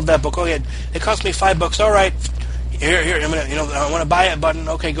want to download that book. Oh yeah, it cost me $5. All right. Here, I'm gonna, I want to buy it button.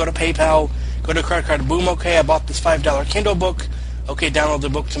 Okay, go to PayPal, go to credit card. Boom. Okay, I bought this $5 Kindle book. Okay, download the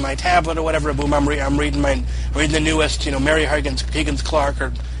book to my tablet or whatever. Boom. I'm reading the newest, Mary Higgins Clark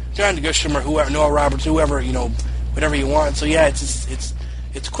or John Grisham or whoever, Noah Roberts, whoever, whatever you want. So yeah, it's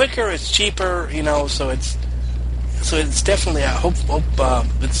quicker, it's cheaper, So it's definitely. I hope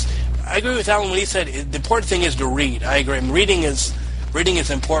it's. I agree with Alan when he said the important thing is to read. I agree. I mean, reading is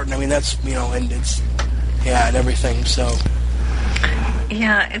important. I mean, that's and it's. Yeah, and everything, so.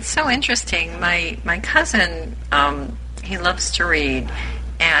 Yeah, it's so interesting. My cousin, he loves to read,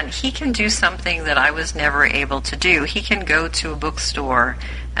 and he can do something that I was never able to do. He can go to a bookstore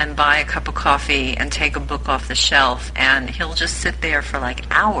and buy a cup of coffee and take a book off the shelf, and he'll just sit there for like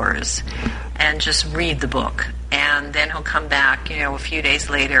hours and just read the book. And then he'll come back, a few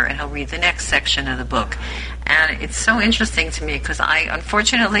days later, and he'll read the next section of the book. And it's so interesting to me because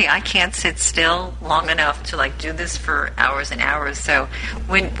unfortunately I can't sit still long enough to do this for hours and hours. So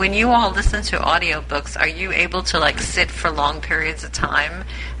when you all listen to audiobooks, are you able to sit for long periods of time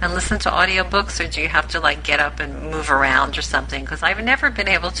and listen to audiobooks, or do you have to get up and move around or something? Because I've never been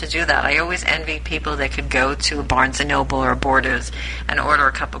able to do that. I always envy people that could go to a Barnes & Noble or a Borders and order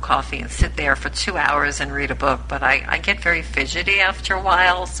a cup of coffee and sit there for 2 hours and read a book. But I get very fidgety after a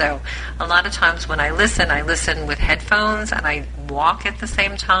while, so a lot of times when I listen with headphones and I walk at the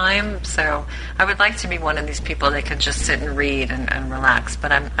same time. So I would like to be one of these people that can just sit and read and relax,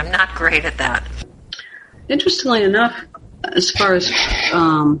 but I'm not great at that. Interestingly enough, as far as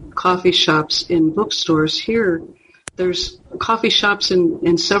coffee shops in bookstores here, there's coffee shops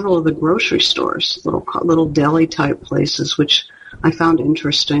in several of the grocery stores, little deli type places, which I found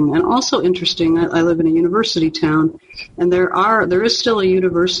interesting. And also interesting, I live in a university town, and there is still a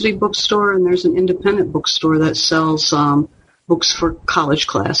university bookstore, and there's an independent bookstore that sells books for college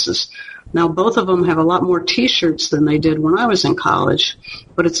classes. Now, both of them have a lot more T-shirts than they did when I was in college,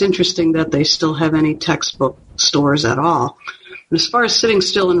 but it's interesting that they still have any textbook stores at all. And as far as sitting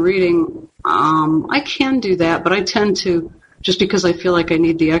still and reading, I can do that, but I tend to, just because I feel like I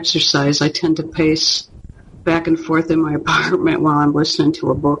need the exercise, I tend to pace back and forth in my apartment while I'm listening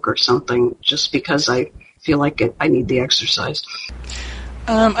to a book or something, just because I feel like I need the exercise.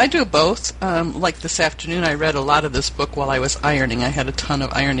 I do both. Like this afternoon, I read a lot of this book while I was ironing. I had a ton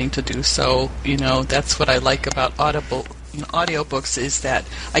of ironing to do, so that's what I like about audiobooks is that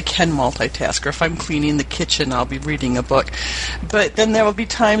I can multitask. Or if I'm cleaning the kitchen, I'll be reading a book. But then there will be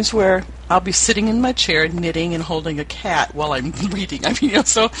times where I'll be sitting in my chair knitting and holding a cat while I'm reading.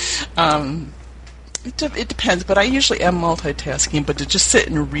 It depends. But I usually am multitasking. But to just sit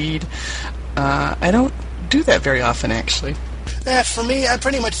and read, I don't do that very often, actually. For me, I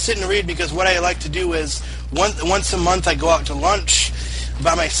pretty much sit and read because what I like to do is once a month I go out to lunch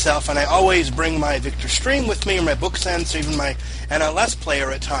by myself, and I always bring my Victor Stream with me, or my BookSense, or even my NLS player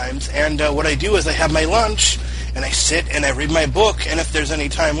at times. And what I do is I have my lunch, and I sit and I read my book. And if there's any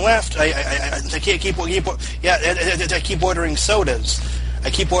time left, I keep ordering sodas. I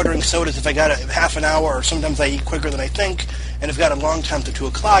keep ordering sodas if I got a half an hour, or sometimes I eat quicker than I think, and I've got a long time to 2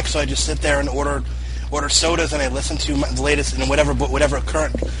 o'clock, so I just sit there and order sodas, and I listen to the latest in whatever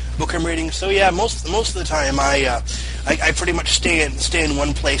current book I'm reading. So yeah, most of the time I pretty much stay in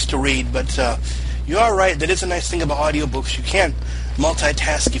one place to read. But you are right. That is a nice thing about audiobooks. You can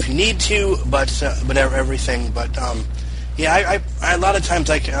multitask if you need to, but everything. But yeah, I a lot of times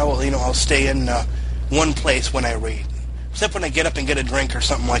I'll stay in one place when I read, except when I get up and get a drink or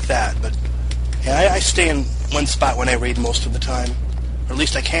something like that. But yeah, I stay in one spot when I read most of the time, or at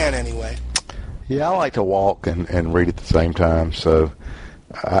least I can anyway. Yeah, I like to walk and read at the same time. So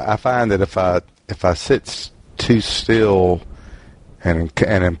I find that if I sit too still and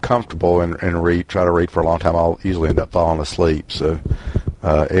am comfortable and try to read for a long time, I'll usually end up falling asleep. So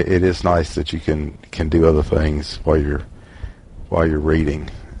it is nice that you can do other things while you're reading,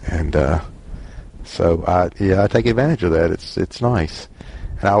 and so I take advantage of that. It's nice,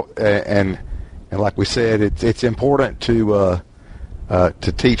 and like we said, it's important to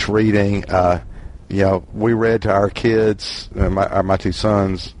teach reading. We read to our kids, my two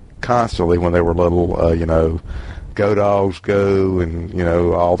sons, constantly when they were little. Go Dogs Go, and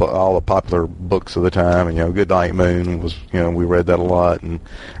all the popular books of the time, and Good Night Moon was, we read that a lot, and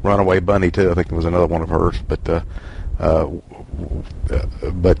Runaway Bunny too. I think it was another one of hers.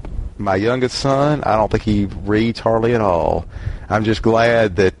 But my youngest son, I don't think he reads hardly at all. I'm just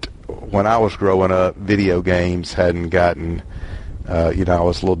glad that when I was growing up, video games hadn't gotten. I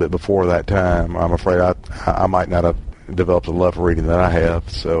was a little bit before that time. I'm afraid I might not have developed a love for reading that I have.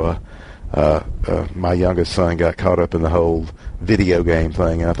 So my youngest son got caught up in the whole video game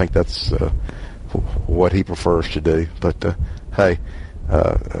thing, and I think that's what he prefers to do. But hey,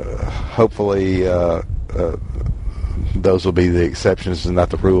 hopefully those will be the exceptions and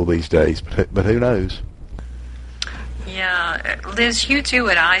not the rule these days. But who knows? Yeah, Liz, you do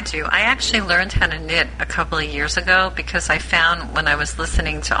what I do. I actually learned how to knit a couple of years ago because I found when I was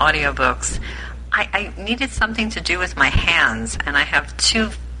listening to audiobooks, I needed something to do with my hands, and I have two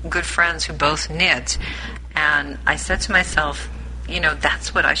good friends who both knit, and I said to myself,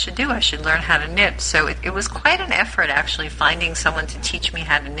 that's what I should do. I should learn how to knit. So it was quite an effort, actually, finding someone to teach me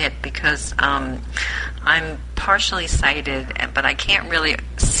how to knit because I'm partially sighted, but I can't really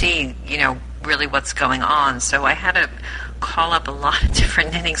see, really what's going on. So I had to call up a lot of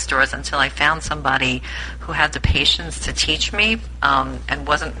different knitting stores until I found somebody who had the patience to teach me and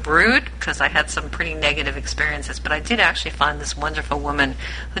wasn't rude, because I had some pretty negative experiences. But I did actually find this wonderful woman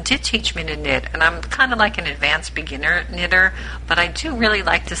who did teach me to knit, and I'm kind of like an advanced beginner knitter, but I do really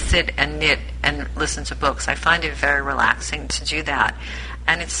like to sit and knit and listen to books. I find it very relaxing to do that.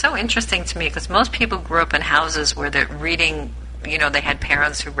 And it's so interesting to me because most people grew up in houses where they're reading, they had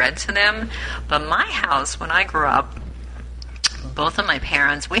parents who read to them. But my house, when I grew up, both of my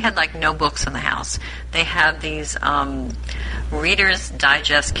parents, we had no books in the house. They had these Reader's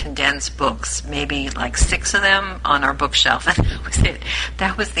Digest condensed books, maybe 6 of them on our bookshelf, and that was it.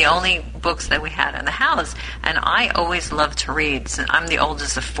 That was the only books that we had in the house. And I always loved to read. So I'm the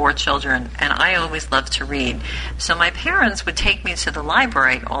oldest of 4 children, and I always loved to read. So my parents would take me to the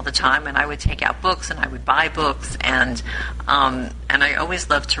library all the time, and I would take out books, and I would buy books, and I always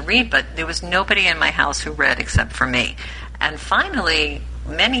loved to read, but there was nobody in my house who read except for me. And finally,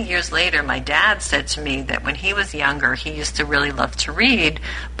 many years later, my dad said to me that when he was younger, he used to really love to read,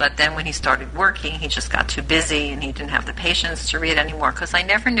 but then when he started working, he just got too busy and he didn't have the patience to read anymore, because I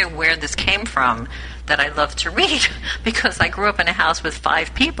never knew where this came from, that I love to read, because I grew up in a house with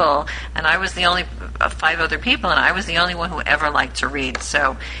 5 people, and I was the only 5 other people, and I was the only one who ever liked to read.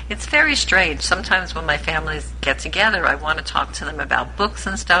 So it's very strange. Sometimes when my families get together, I want to talk to them about books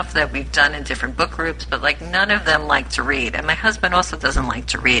and stuff that we've done in different book groups, but like none of them like to read. And my husband also doesn't like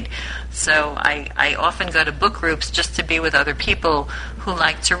to read. So I often go to book groups just to be with other people who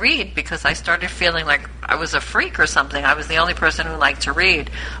like to read, because I started feeling like I was a freak or something. I was the only person who liked to read.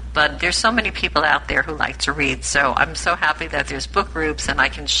 But there's so many people out there who like to read. So I'm so happy that there's book groups and I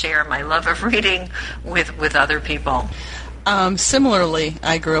can share my love of reading with other people. Similarly,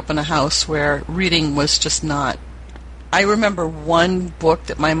 I grew up in a house where reading was just not... I remember one book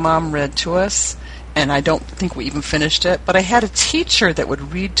that my mom read to us, and I don't think we even finished it, but I had a teacher that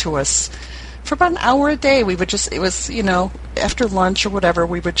would read to us for about an hour a day. We would just, it was, after lunch or whatever,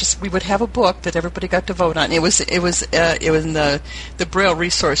 we would have a book that everybody got to vote on. It was in the Braille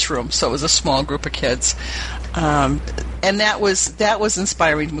resource room, so it was a small group of kids. And that was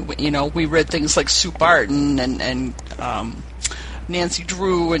inspiring. We read things like Sue Barton and Nancy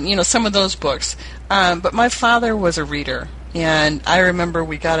Drew and, some of those books. But my father was a reader. And I remember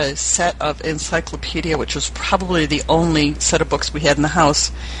we got a set of encyclopedia, which was probably the only set of books we had in the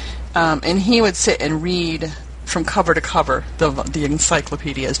house. And he would sit and read from cover to cover the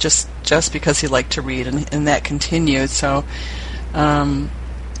encyclopedias just because he liked to read, and that continued. So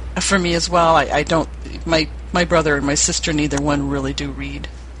for me as well, I don't. My brother and my sister, neither one really do read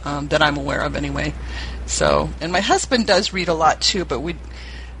that I'm aware of anyway. So, and my husband does read a lot too, but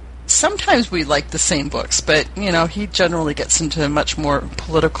sometimes we like the same books, but he generally gets into much more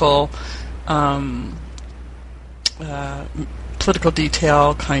political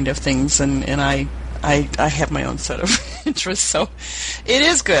detail kind of things, and I have my own set of interests, so it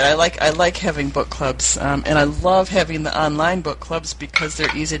is good. I like having book clubs, and I love having the online book clubs because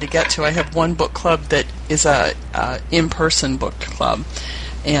they're easy to get to. I have one book club that is a in-person book club,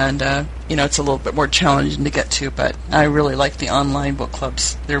 and it's a little bit more challenging to get to, but I really like the online book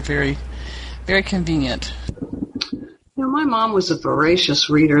clubs. They're very, very convenient. My mom was a voracious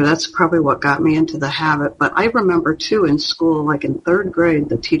reader. That's probably what got me into the habit. But I remember, too, in school, like in 3rd grade,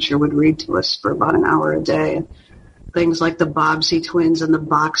 the teacher would read to us for about an hour a day. Things like the Bobbsey Twins and the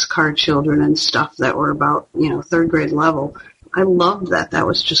Boxcar Children and stuff that were about, 3rd grade level. I loved that. That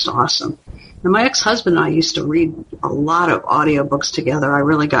was just awesome. And my ex-husband and I used to read a lot of audiobooks together. I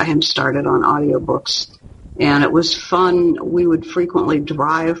really got him started on audiobooks. And it was fun. We would frequently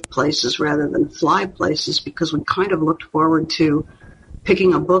drive places rather than fly places because we kind of looked forward to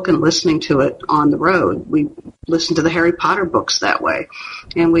picking a book and listening to it on the road. We listened to the Harry Potter books that way.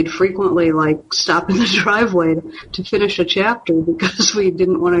 And we'd frequently, stop in the driveway to finish a chapter because we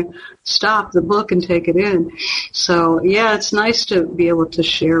didn't want to stop the book and take it in. So, yeah, it's nice to be able to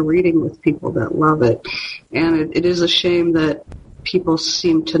share reading with people that love it. And it is a shame that people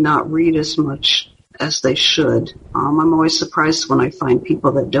seem to not read as much as they should. I'm always surprised when I find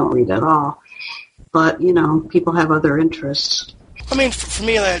people that don't read at all. But, people have other interests. I mean, for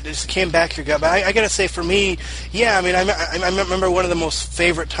me, that just came back your gut. But I got to say, for me, yeah, I mean, I remember one of the most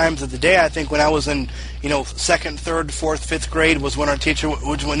favorite times of the day, I think, when I was in, 2nd, 3rd, 4th, 5th grade, was when our teacher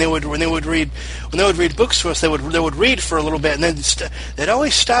when they would read books to us, they would read for a little bit, and then they'd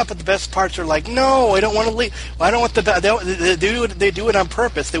always stop at the best parts. They're like, no, I don't want to leave. Well, I don't want they do it on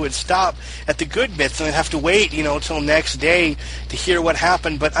purpose. They would stop at the good bits, and they'd have to wait, till next day to hear what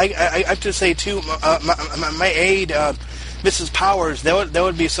happened. But I have to say too, my aide. Mrs. Powers, there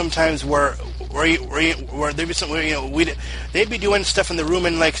would be some times where there'd be some, they'd be doing stuff in the room,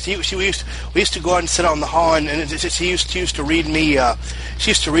 and we used to go out and sit out in the hall, and she used to read me, she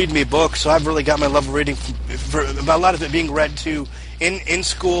used to read me books. So I've really got my love of reading for a lot of it being read to in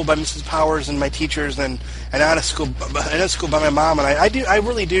school by Mrs. Powers and my teachers, and out of school by my mom. And I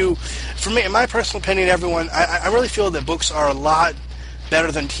really do. For me, in my personal opinion, everyone, I really feel that books are a lot better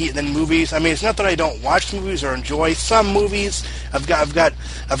than movies. I mean, it's not that I don't watch movies or enjoy some movies. I've got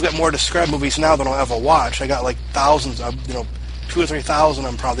more described movies now than I'll ever watch. I got thousands of 2,000 or 3,000.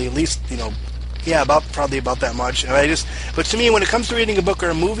 I'm probably at least probably about that much. And but to me, when it comes to reading a book or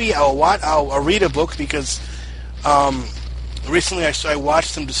a movie, I'll read a book because recently I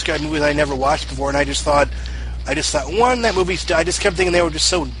watched some described movies I never watched before, and I just thought that movie's. I just kept thinking they were just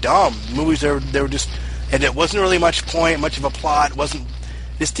so dumb. Movies they were just, and it wasn't really much of a plot.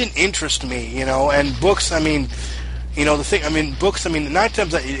 This didn't interest me, and books, books, 9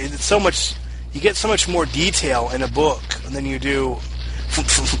 times it's so much, you get so much more detail in a book than you do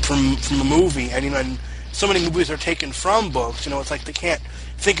from a movie, and and so many movies are taken from books. It's like they can't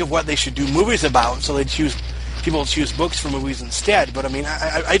think of what they should do movies about, so people choose books for movies instead. But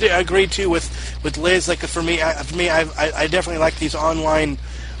I agree too with Liz. Like for me, I definitely like these online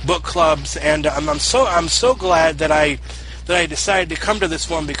book clubs, and I'm so glad that I decided to come to this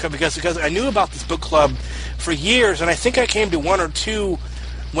one because I knew about this book club for years, and I think I came to one or two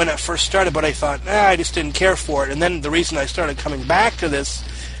when it first started, but I thought, I just didn't care for it. And then the reason I started coming back to this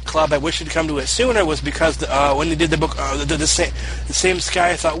club, I wish I'd come to it sooner, was because when they did the book, the Same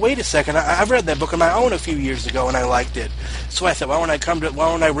Sky, I thought, wait a second, I've read that book on my own a few years ago, and I liked it. So I thought, why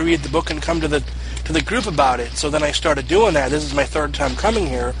don't I reread the book and come to the group about it? So then I started doing that. This is my third time coming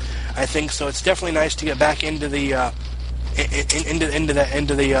here, I think. So it's definitely nice to get back into the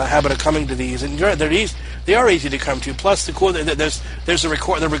into the habit of coming to these, and they are easy to come to. Plus, the cool there's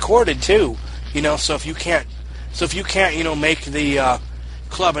they're recorded too, So if you can't make the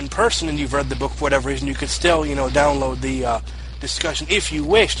club in person and you've read the book for whatever reason, you could still download the discussion if you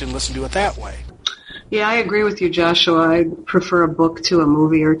wished and listen to it that way. Yeah, I agree with you, Joshua. I prefer a book to a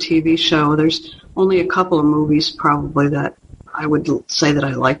movie or TV show. There's only a couple of movies probably that I would say that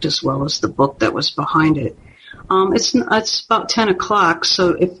I liked as well as the book that was behind it. It's about 10 o'clock,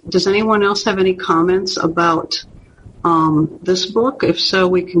 so does anyone else have any comments about this book? If so,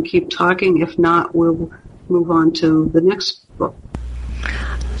 we can keep talking. If not, we'll move on to the next book.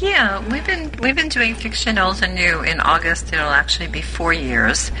 Yeah, we've been doing Fiction Old and New. In August, it'll actually be 4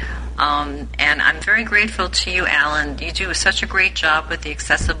 years. And I'm very grateful to you, Alan. You do such a great job with the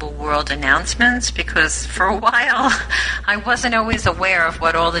Accessible World announcements, because for a while I wasn't always aware of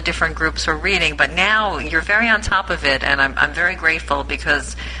what all the different groups were reading, but now you're very on top of it, and I'm very grateful,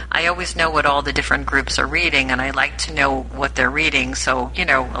 because I always know what all the different groups are reading, and I like to know what they're reading. So,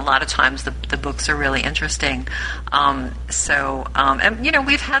 a lot of times the books are really interesting. And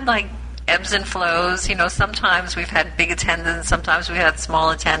we've had ebbs and flows. Sometimes we've had big attendance, sometimes we've had small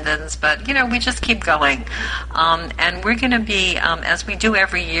attendance, but, we just keep going. And we're going to be, as we do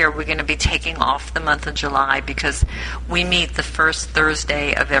every year, we're going to be taking off the month of July, because we meet the first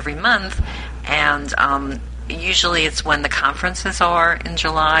Thursday of every month, and usually it's when the conferences are in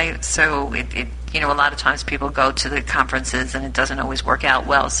July, so a lot of times people go to the conferences and it doesn't always work out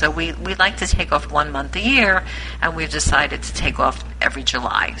well. So we like to take off 1 month a year, and we've decided to take off every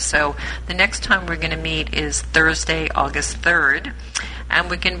July. So the next time we're going to meet is Thursday, August 3rd, and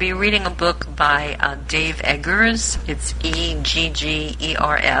we're going to be reading a book by Dave Eggers. It's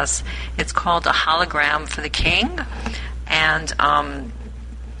Eggers. It's called A Hologram for the King, and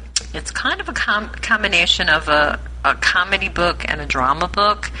it's kind of a combination of a comedy book and a drama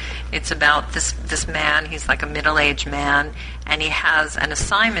book. It's about this man. He's like a middle-aged man, and he has an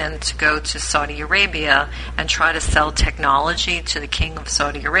assignment to go to Saudi Arabia and try to sell technology to the king of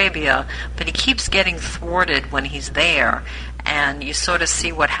Saudi Arabia, but he keeps getting thwarted when he's there. And you sort of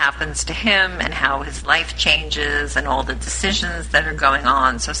see what happens to him and how his life changes and all the decisions that are going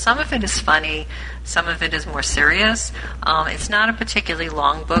on. So some of it is funny, some of it is more serious. It's not a particularly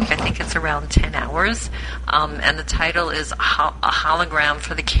long book. I think it's around 10 hours. And the title is A Hologram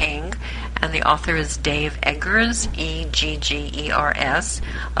for the King. And the author is Dave Eggers, Eggers.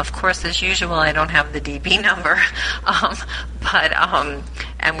 Of course, as usual, I don't have the DB number.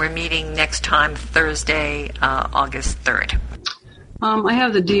 And we're meeting next time, Thursday, August 3rd. I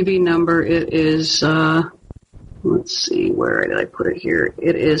have the DB number. It is, let's see, where did I put it here?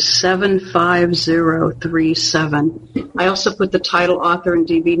 It is 75037. I also put the title, author, and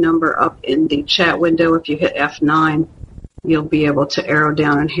DB number up in the chat window. If you hit F9, you'll be able to arrow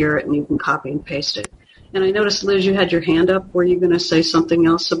down and hear it, and you can copy and paste it. And I noticed, Liz, you had your hand up. Were you going to say something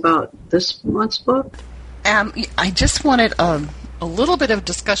else about this month's book? I just wanted a little bit of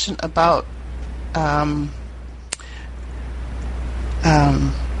discussion about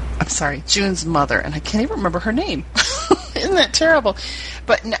I'm sorry, June's mother, and I can't even remember her name. Isn't that terrible?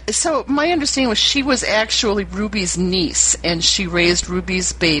 But so my understanding was she was actually Ruby's niece, and she raised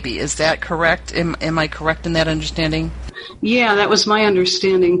Ruby's baby. Is that correct? Am I correct in that understanding? Yeah, that was my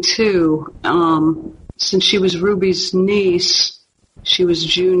understanding too. Since she was Ruby's niece, she was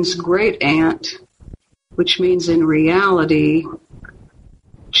June's great aunt, which means in reality,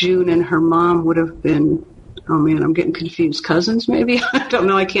 June and her mom would have been, oh man, I'm getting confused, cousins maybe? I don't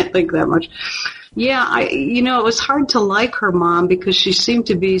know, I can't think that much. Yeah, it was hard to like her mom because she seemed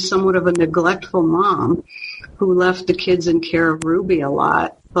to be somewhat of a neglectful mom who left the kids in care of Ruby a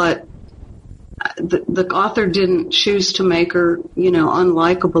lot. But the author didn't choose to make her,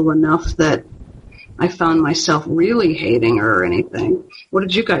 unlikable enough that I found myself really hating her or anything. What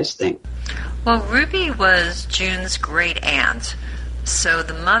did you guys think? Well, Ruby was June's great aunt, So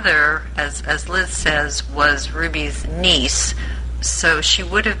the mother, as Liz says, was Ruby's niece. So she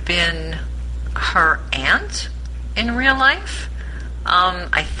would have been her aunt in real life,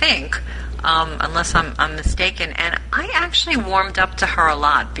 I think, unless I'm mistaken. And I actually warmed up to her a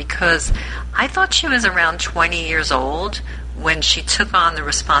lot because I thought she was around 20 years old when she took on the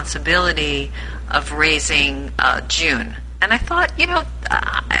responsibility of raising June. And I thought,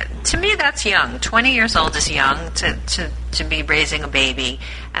 to me that's young. 20 years old is young to be raising a baby.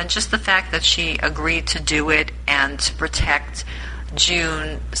 And just the fact that she agreed to do it and to protect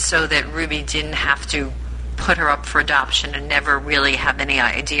June so that Ruby didn't have to put her up for adoption and never really have any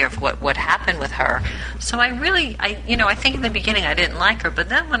idea of what happened with her. So I think in the beginning I didn't like her, but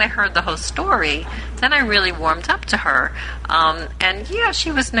then when I heard the whole story, then I really warmed up to her. And yeah,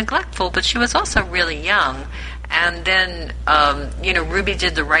 she was neglectful, but she was also really young. And then, Ruby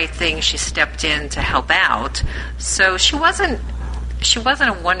did the right thing. She stepped in to help out. So she wasn't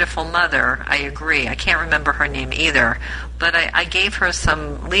a wonderful mother, I agree. I can't remember her name either. But I gave her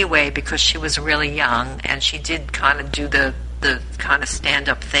some leeway because she was really young, and she did kind of do the kind of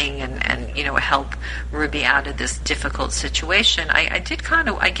stand-up thing and help Ruby out of this difficult situation. I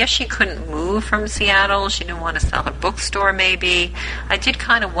guess she couldn't move from Seattle. She didn't want to sell her bookstore, maybe. I did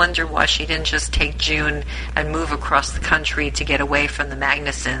kind of wonder why she didn't just take June and move across the country to get away from the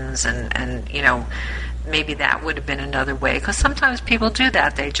Magnusons and maybe that would have been another way, because sometimes people do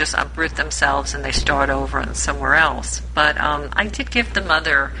that. They just uproot themselves and they start over and somewhere else. But I did give the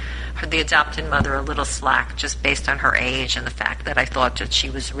adopted mother, a little slack just based on her age and the fact that I thought that she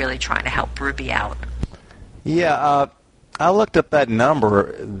was really trying to help Ruby out. Yeah, I looked up that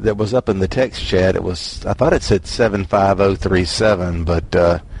number that was up in the text chat. I thought it said 75037, but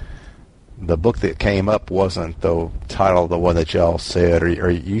the book that came up wasn't the title of the one that y'all said.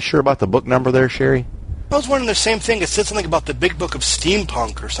 Are you sure about the book number there, Sherry? I was wondering the same thing. It said something about the Big Book of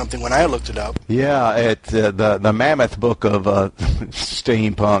Steampunk or something when I looked it up. Yeah, it's the Mammoth Book of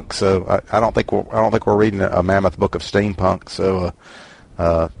Steampunk. So I don't think we're reading a Mammoth Book of Steampunk. So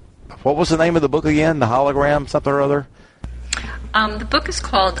what was the name of the book again? The Hologram, something or other. The book is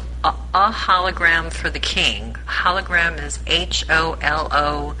called A Hologram for the King. Hologram is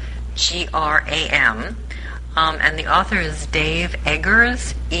HOLOGRAM. And the author is Dave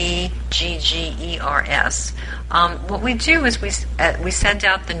Eggers, Eggers. What we do is we send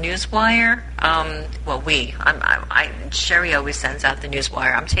out the newswire. Sherry always sends out the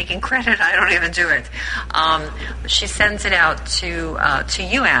newswire. I'm taking credit. I don't even do it. She sends it out to you,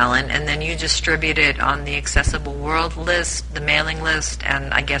 Alan, and then you distribute it on the Accessible World list, the mailing list,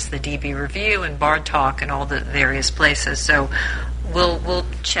 and I guess the DB Review and Bard Talk and all the various places. So we'll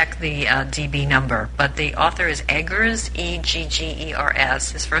check the DB number. But the author is Eggers,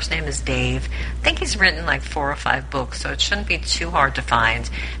 Eggers. His first name is Dave. I think he's written like 4 or 5 books, so it shouldn't be too hard to find.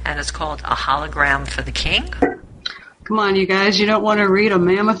 And it's called A Hologram for the King. Come on, you guys. You don't want to read a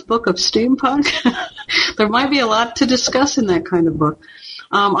Mammoth Book of Steampunk? There might be a lot to discuss in that kind of book.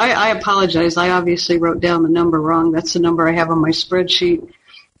 I apologize. I obviously wrote down the number wrong. That's the number I have on my spreadsheet,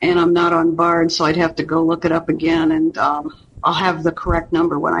 and I'm not on Bard, so I'd have to go look it up again, and I'll have the correct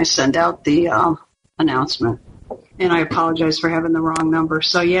number when I send out the announcement. And I apologize for having the wrong number.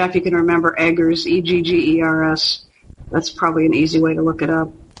 So, yeah, if you can remember Eggers, Eggers, that's probably an easy way to look it up.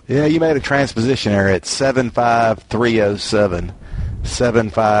 Yeah, you made a transposition error at 75307.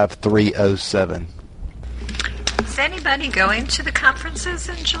 75307. Is anybody going to the conferences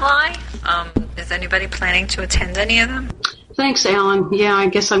in July? Is anybody planning to attend any of them? Thanks, Alan. Yeah, I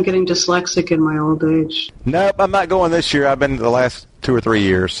guess I'm getting dyslexic in my old age. Nope, I'm not going this year. I've been the last 2 or 3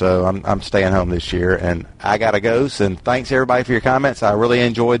 years, so I'm staying home this year. And I got to go, and thanks, everybody, for your comments. I really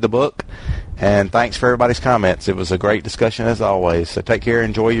enjoyed the book, and thanks for everybody's comments. It was a great discussion, as always. So take care,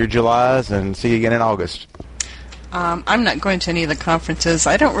 enjoy your Julys, and see you again in August. I'm not going to any of the conferences.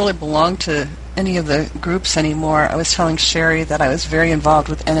 I don't really belong to any of the groups anymore. I was telling Sherry that I was very involved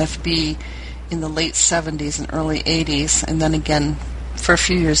with NFB in the late 70s and early 80s, and then again for a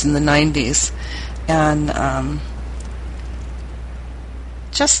few years in the 90s. And I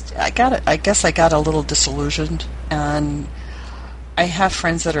guess I got a little disillusioned, and I have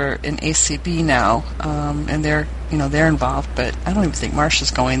friends that are in ACB now, and they're involved, but I don't even think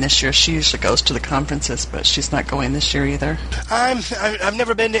Marcia's going this year. She usually goes to the conferences, but she's not going this year either. I've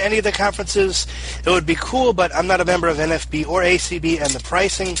never been to any of the conferences. It would be cool, but I'm not a member of NFB or ACB, and the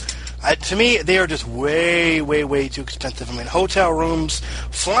pricing, to me, they are just way, way, way too expensive. I mean, hotel rooms,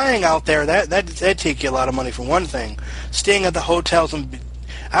 flying out there, that take you a lot of money for one thing. Staying at the hotels and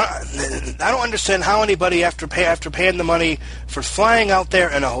I don't understand how anybody after paying the money for flying out there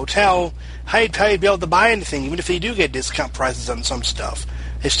in a hotel, how you'd be able to buy anything, even if you do get discount prices on some stuff.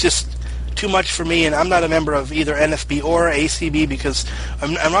 It's just too much for me, and I'm not a member of either NFB or ACB because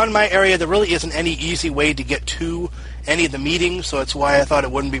around my area there really isn't any easy way to get to any of the meetings, so that's why I thought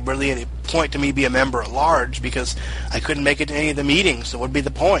it wouldn't be really any point to me be a member at large because I couldn't make it to any of the meetings, so what would be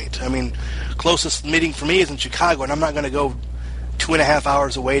the point? I mean, closest meeting for me is in Chicago, and I'm not going to go 2.5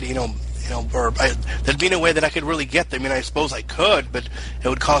 hours away to, there'd be no way that I could really get there. I mean, I suppose I could, but it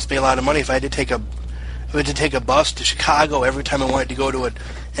would cost me a lot of money if I had to take a bus to Chicago every time I wanted to go to an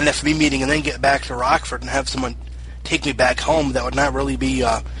NFB meeting and then get back to Rockford and have someone take me back home. That would not really be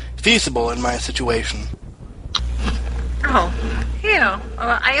feasible in my situation. Oh,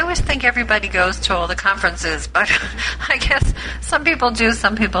 I always think everybody goes to all the conferences, but I guess some people do,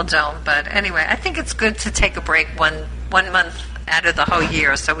 some people don't. But anyway, I think it's good to take a break one month out of the whole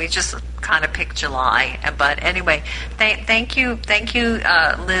year, so we just kind of picked July. But anyway, thank you,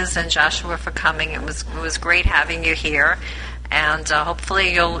 Liz and Joshua, for coming. It was great having you here, and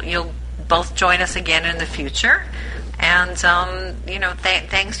hopefully you'll both join us again in the future. And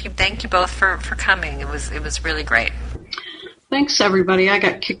thank you both for coming. It was really great. Thanks, everybody. I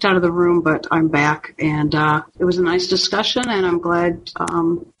got kicked out of the room, but I'm back, and it was a nice discussion, and I'm glad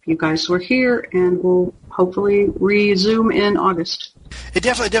you guys were here, and we'll hopefully resume in August. It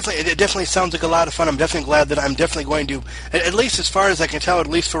definitely sounds like a lot of fun. I'm definitely glad that I'm definitely going to, at least as far as I can tell, at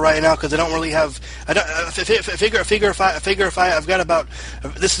least for right now, because I don't really have. I've got about.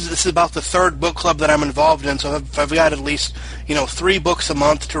 This is about the third book club that I'm involved in, so I've got at least 3 books a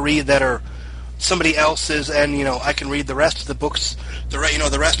month to read that are somebody else's, and I can read the rest of the books, the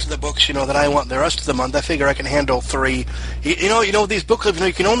rest of the books that I want the rest of the month. I figure I can handle 3. These book clubs,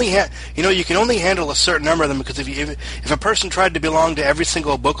 you can only handle a certain number of them, because if a person tried to belong to every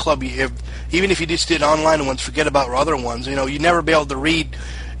single book club, even if you just did online ones, forget about other ones. You'd never be able to read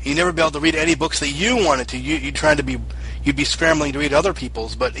any books that you wanted to. You'd be scrambling to read other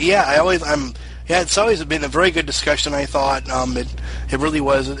people's. But it's always been a very good discussion. I thought it really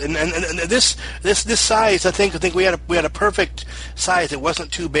was, and this size, I think we had a perfect size. It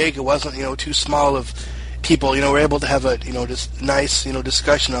wasn't too big. It wasn't too small of people. We're able to have a just nice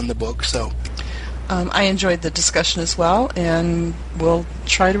discussion on the book. So I enjoyed the discussion as well, and we'll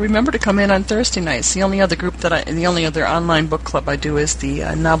try to remember to come in on Thursday nights. The only other the only other online book club I do is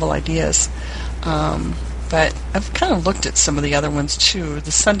the Novel Ideas. But I've kind of looked at some of the other ones too.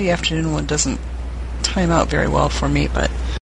 The Sunday afternoon one doesn't time out very well for me, but